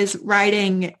 When I was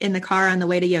riding in the car on the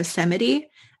way to Yosemite,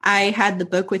 I had the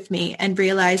book with me and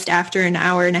realized after an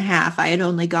hour and a half, I had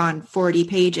only gone 40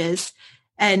 pages.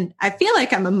 And I feel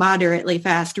like I'm a moderately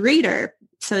fast reader.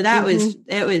 So that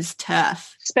it was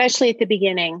tough. Especially at the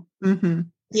beginning. Mm-hmm.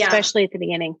 Yeah. Especially at the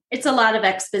beginning. It's a lot of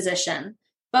exposition.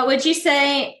 But would you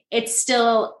say it's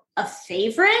still a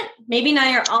favorite? Maybe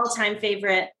not your all-time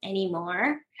favorite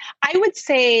anymore. I would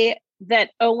say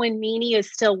that Owen Meany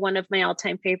is still one of my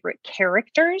all-time favorite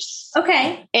characters.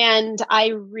 Okay. And I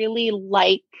really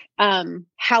like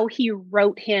how he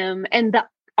wrote him and the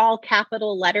all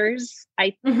capital letters.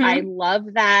 I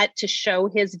love that to show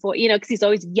his voice, because he's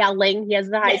always yelling. He has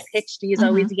the high pitched, he's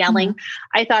always yelling.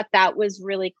 I thought that was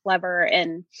really clever.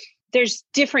 And there's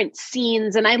different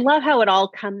scenes. And I love how it all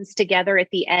comes together at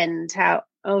the end.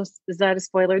 Is that a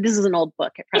spoiler? This is an old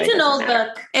book. It's an old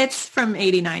book. It's from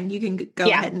 89. You can go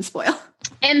ahead and spoil.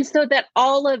 And so that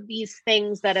all of these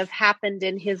things that have happened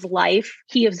in his life,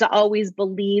 he has always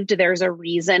believed there's a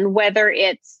reason, whether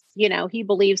it's, he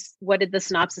believes, what did the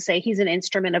synopsis say? He's an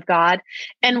instrument of God.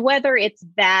 And whether it's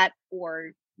that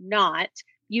or not,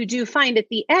 you do find at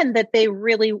the end that they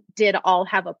really did all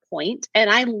have a point. And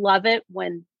I love it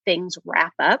when things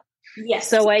wrap up. Yes.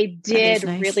 So I did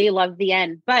really love the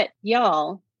end. But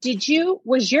y'all,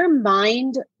 was your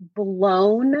mind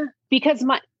blown? Because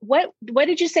what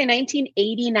did you say?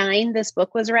 1989, this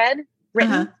book was written?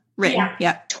 Written.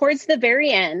 Yeah. Towards the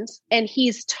very end. And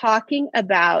he's talking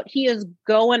about, he is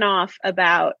going off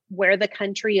about where the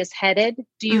country is headed.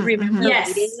 Do you remember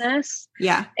reading this?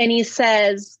 Yeah. And he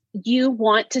says, you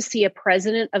want to see a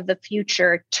president of the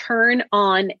future, turn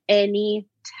on any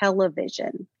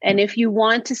television. And if you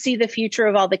want to see the future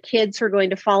of all the kids who are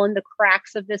going to fall in the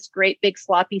cracks of this great big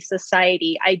sloppy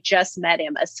society, I just met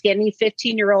him, a skinny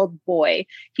 15-year-old boy.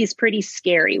 He's pretty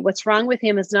scary. What's wrong with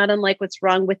him is not unlike what's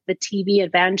wrong with the TV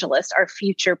evangelist, our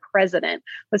future president.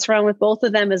 What's wrong with both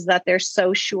of them is that they're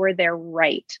so sure they're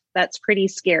right. That's pretty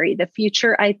scary. The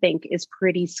future, I think, is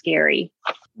pretty scary.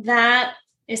 That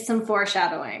is some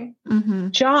foreshadowing.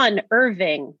 John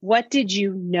Irving, what did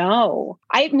you know?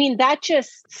 I mean, that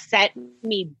just set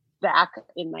me back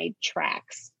in my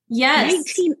tracks. Yes.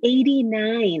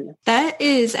 1989. That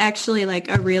is actually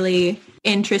like a really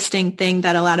interesting thing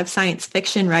that a lot of science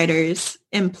fiction writers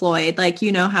employed. Like,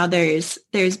 you know how there's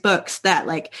books that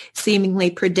like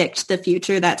seemingly predict the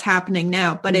future that's happening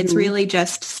now, but it's really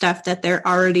just stuff that they're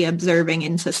already observing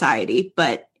in society,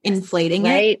 but inflating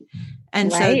it.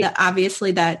 And so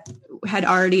obviously that had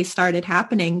already started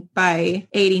happening by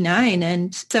 89.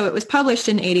 And so it was published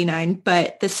in 89,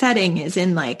 but the setting is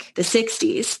in like the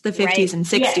 60s, the 50s and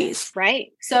 60s. Yes,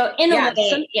 right. So in a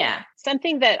way,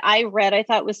 Something that I read I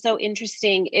thought was so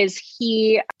interesting is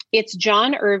it's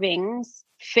John Irving's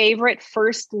favorite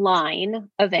first line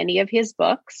of any of his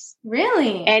books.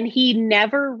 Really? And he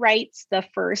never writes the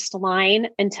first line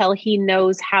until he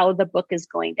knows how the book is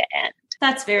going to end.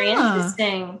 That's very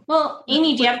interesting. Well,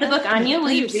 Amy, do you have the book on you?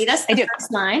 Will you read us the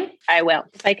first line? I will.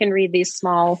 If I can read these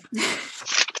small,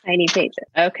 tiny pages.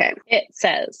 Okay. It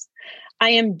says, I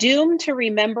am doomed to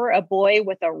remember a boy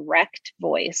with a wrecked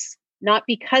voice, not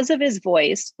because of his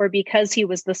voice or because he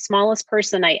was the smallest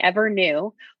person I ever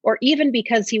knew, or even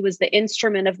because he was the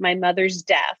instrument of my mother's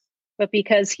death, but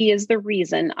because he is the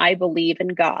reason I believe in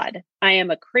God. I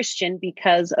am a Christian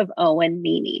because of Owen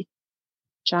Meany.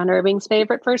 John Irving's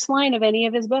favorite first line of any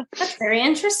of his books. That's very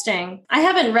interesting. I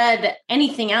haven't read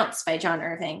anything else by John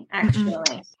Irving,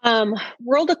 actually.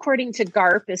 World According to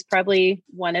Garp is probably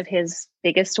one of his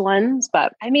biggest ones,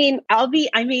 but I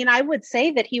would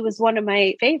say that he was one of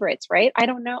my favorites, right? I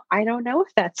don't know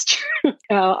if that's true.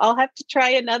 I'll have to try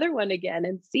another one again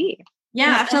and see. Yeah,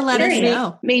 you have to let us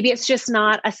know. Maybe it's just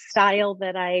not a style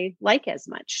that I like as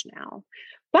much now.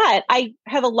 But I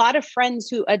have a lot of friends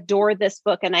who adore this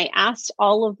book, and I asked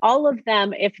all of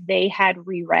them if they had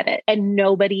reread it, and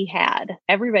nobody had.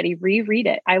 Everybody reread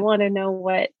it. I want to know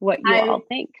what you all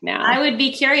think now. I would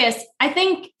be curious. I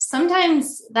think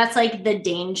sometimes that's like the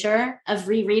danger of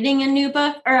rereading a new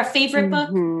book or a favorite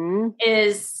book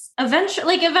is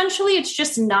eventually it's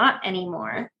just not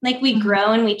anymore. Like we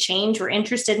grow and we change. We're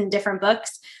interested in different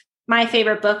books. My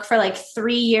favorite book for like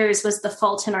 3 years was The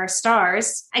Fault in Our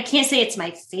Stars. I can't say it's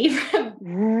my favorite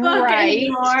book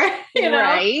anymore. You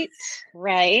know?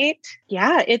 Right.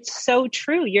 Yeah, it's so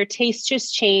true. Your tastes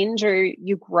just change or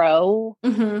you grow.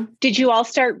 Did you all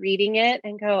start reading it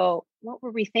and go, what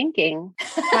were we thinking?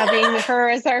 Having her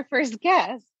as our first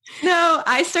guest. No,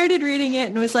 I started reading it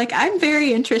and was like, I'm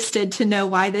very interested to know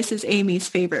why this is Amy's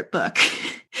favorite book.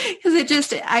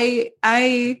 Because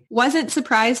I wasn't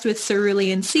surprised with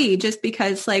Cerulean Sea just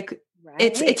because like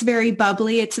it's very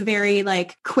bubbly. It's very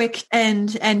like quick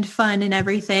and fun and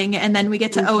everything. And then we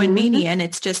get to Owen Meany and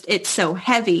it's so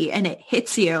heavy and it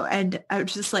hits you. And I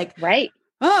was just like,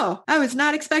 oh, I was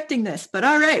not expecting this, but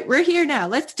all right, we're here now.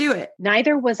 Let's do it.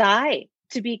 Neither was I.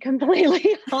 To be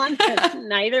completely honest,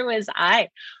 neither was I.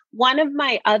 One of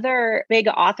my other big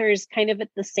authors kind of at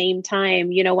the same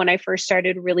time, you know, when I first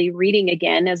started really reading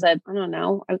again as a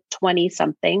 20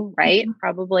 something, right?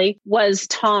 Probably was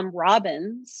Tom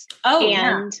Robbins.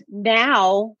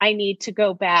 Now I need to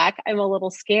go back. I'm a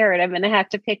little scared. I'm going to have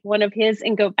to pick one of his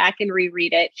and go back and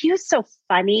reread it. He was so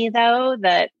funny though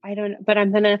that but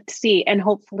I'm going to see and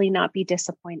hopefully not be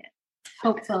disappointed.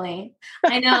 Hopefully.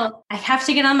 I know I have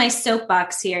to get on my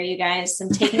soapbox here, you guys. I'm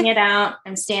taking it out.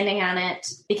 I'm standing on it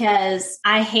because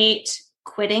I hate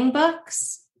quitting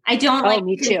books. I don't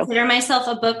consider myself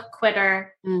a book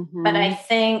quitter, but I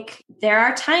think there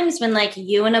are times when like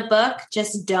you and a book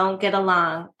just don't get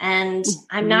along and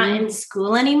I'm not in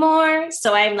school anymore.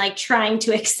 So I'm like trying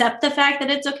to accept the fact that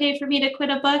it's okay for me to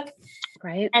quit a book.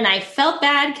 Right. And I felt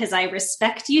bad because I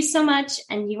respect you so much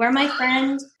and you are my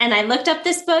friend. And I looked up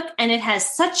this book and it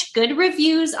has such good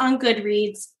reviews on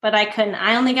Goodreads, but I couldn't.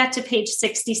 I only got to page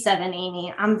 67,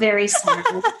 Amy. I'm very sorry.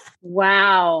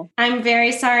 Wow. I'm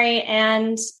very sorry.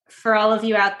 And for all of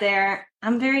you out there,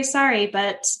 I'm very sorry,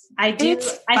 but I think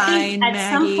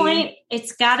at some point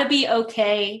it's got to be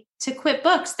okay to quit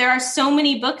books. There are so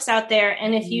many books out there.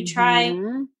 And if you try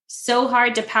so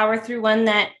hard to power through one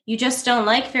that you just don't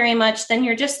like very much, then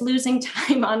you're just losing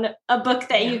time on a book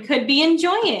that you could be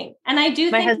enjoying. And I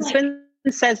do think my husband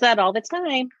says that all the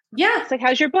time. Yeah. It's like,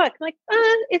 how's your book? I'm like,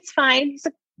 it's fine. He's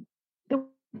like,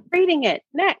 reading it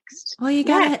next. Well, you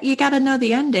gotta know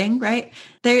the ending, right?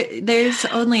 There's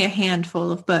only a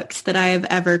handful of books that I have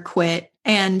ever quit.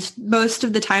 And most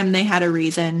of the time they had a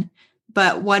reason.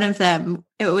 But one of them,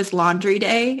 it was laundry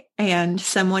day and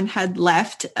someone had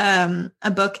left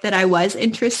a book that I was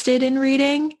interested in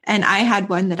reading. And I had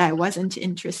one that I wasn't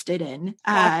interested in.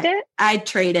 I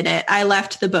traded it. I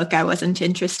left the book I wasn't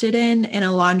interested in a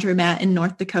laundromat in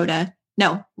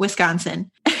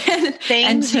Wisconsin. Things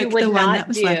and took you would the one not that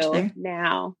was left there.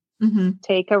 Now.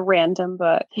 take a random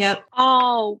book. Yep.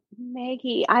 Oh,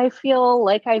 Maggie, I feel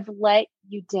like I've let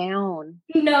you down.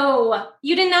 No,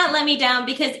 you did not let me down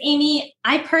because, Amy,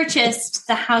 I purchased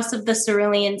The House of the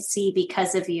Cerulean Sea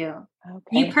because of you.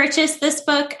 Okay. You purchased this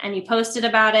book and you posted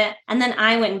about it, and then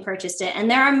I went and purchased it.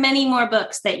 And there are many more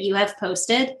books that you have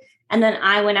posted, and then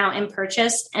I went out and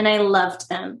purchased, and I loved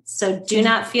them. So do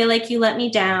not feel like you let me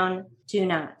down. Do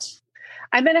not.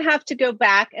 I'm going to have to go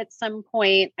back at some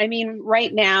point. I mean,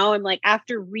 right now, I'm like,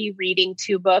 after rereading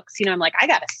 2 books, I'm like, I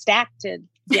got a stack to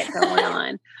get going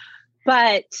on.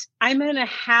 But I'm going to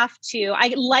have to.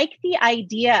 I like the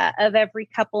idea of every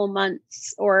couple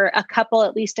months or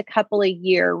at least a couple a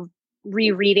year,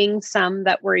 rereading some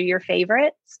that were your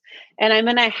favorites. And I'm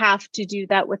going to have to do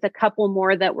that with a couple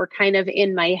more that were kind of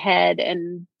in my head.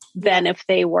 And then if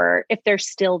they're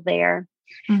still there.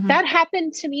 Mm-hmm. That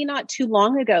happened to me not too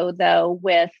long ago, though,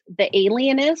 with The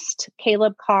Alienist,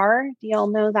 Caleb Carr. Do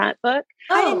y'all know that book?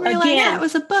 I didn't realize that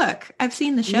was a book. I've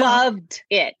seen the show.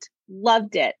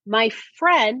 Loved it. My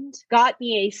friend got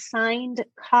me a signed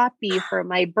copy for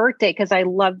my birthday because I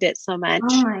loved it so much.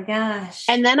 Oh my gosh.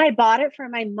 And then I bought it for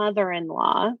my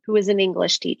mother-in-law, who is an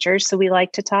English teacher. So we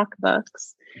like to talk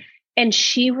books. And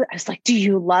I was like, do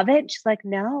you love it? She's like,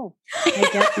 no,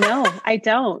 I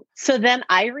don't. So then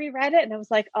I reread it and I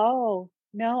was like, oh,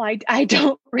 no, I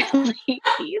don't really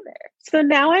either. So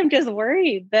now I'm just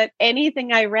worried that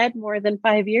anything I read more than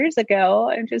 5 years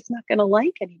ago, I'm just not going to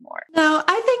like anymore. No,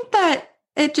 I think that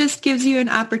it just gives you an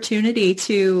opportunity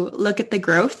to look at the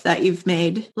growth that you've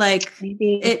made. Like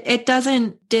it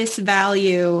doesn't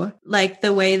disvalue like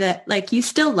the way that like you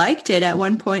still liked it at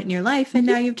one point in your life and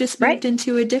now you've just moved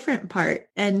into a different part.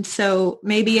 And so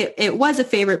maybe it was a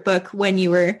favorite book when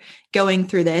you were going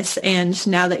through this. And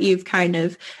now that you've kind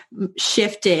of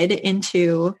shifted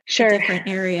into a different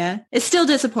area, it's still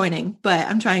disappointing, but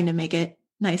I'm trying to make it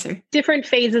nicer. Different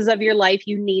phases of your life,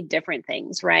 you need different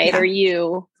things, right? Yeah. Or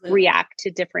you react to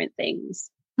different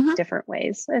things different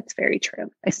ways. That's very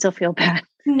true. I still feel bad.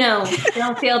 No,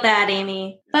 don't feel bad,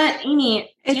 Amy. But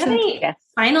Amy, do you have any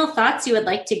final thoughts you would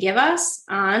like to give us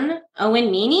on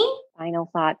Owen Meany? Final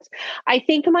thoughts. I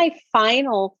think my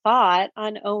final thought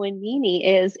on Owen Meany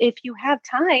is if you have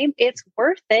time, it's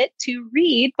worth it to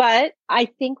read. But I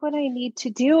think what I need to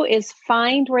do is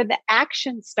find where the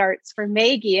action starts for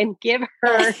Maggie and give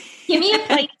her give me a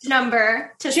page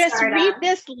number to just read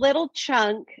this little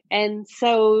chunk. And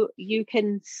so you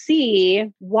can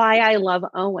see why I love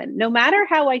Owen. No matter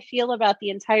how I feel about the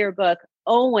entire book,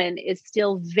 Owen is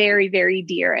still very, very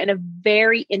dear and a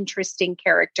very interesting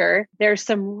character. There's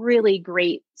some really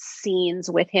great scenes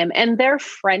with him and their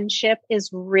friendship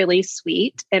is really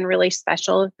sweet and really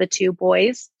special, the 2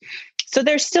 boys. So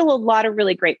there's still a lot of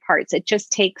really great parts. It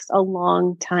just takes a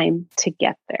long time to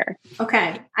get there.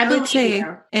 Okay. I would say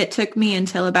it took me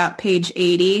until about page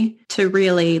 80 to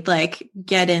really like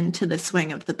get into the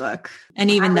swing of the book.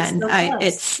 And even then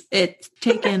it's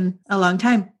taken a long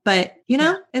time, but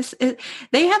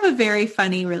they have a very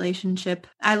funny relationship.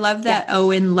 I love that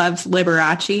Owen loves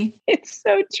Liberace. It's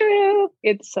so true.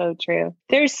 It's so true.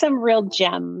 There's some real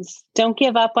gems. Don't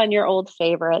give up on your old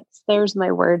favorites. There's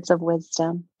my words of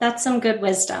wisdom. That's some good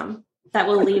wisdom that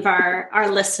we'll leave our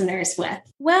listeners with.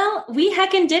 Well, we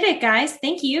heckin' did it, guys.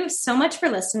 Thank you so much for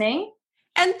listening.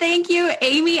 And thank you,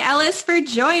 Amy Ellis, for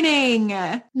joining.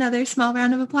 Another small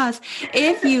round of applause.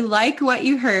 If you like what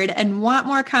you heard and want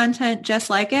more content just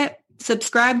like it,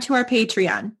 subscribe to our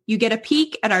Patreon. You get a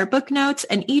peek at our book notes,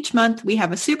 and each month we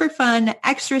have a super fun,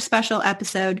 extra special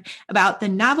episode about the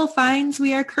novel finds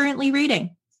we are currently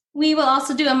reading. We will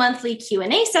also do a monthly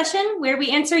Q&A session where we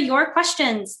answer your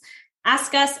questions.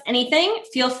 Ask us anything.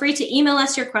 Feel free to email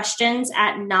us your questions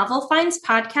at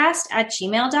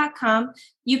novelfindspodcast@gmail.com.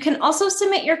 You can also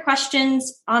submit your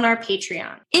questions on our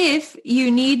Patreon. If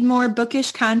you need more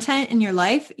bookish content in your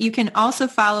life, you can also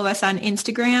follow us on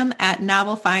Instagram at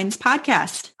Novel Finds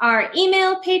Podcast. Our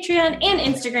email, Patreon, and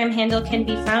Instagram handle can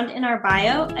be found in our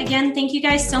bio. Again, thank you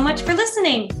guys so much for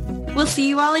listening. We'll see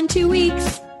you all in 2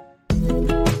 weeks.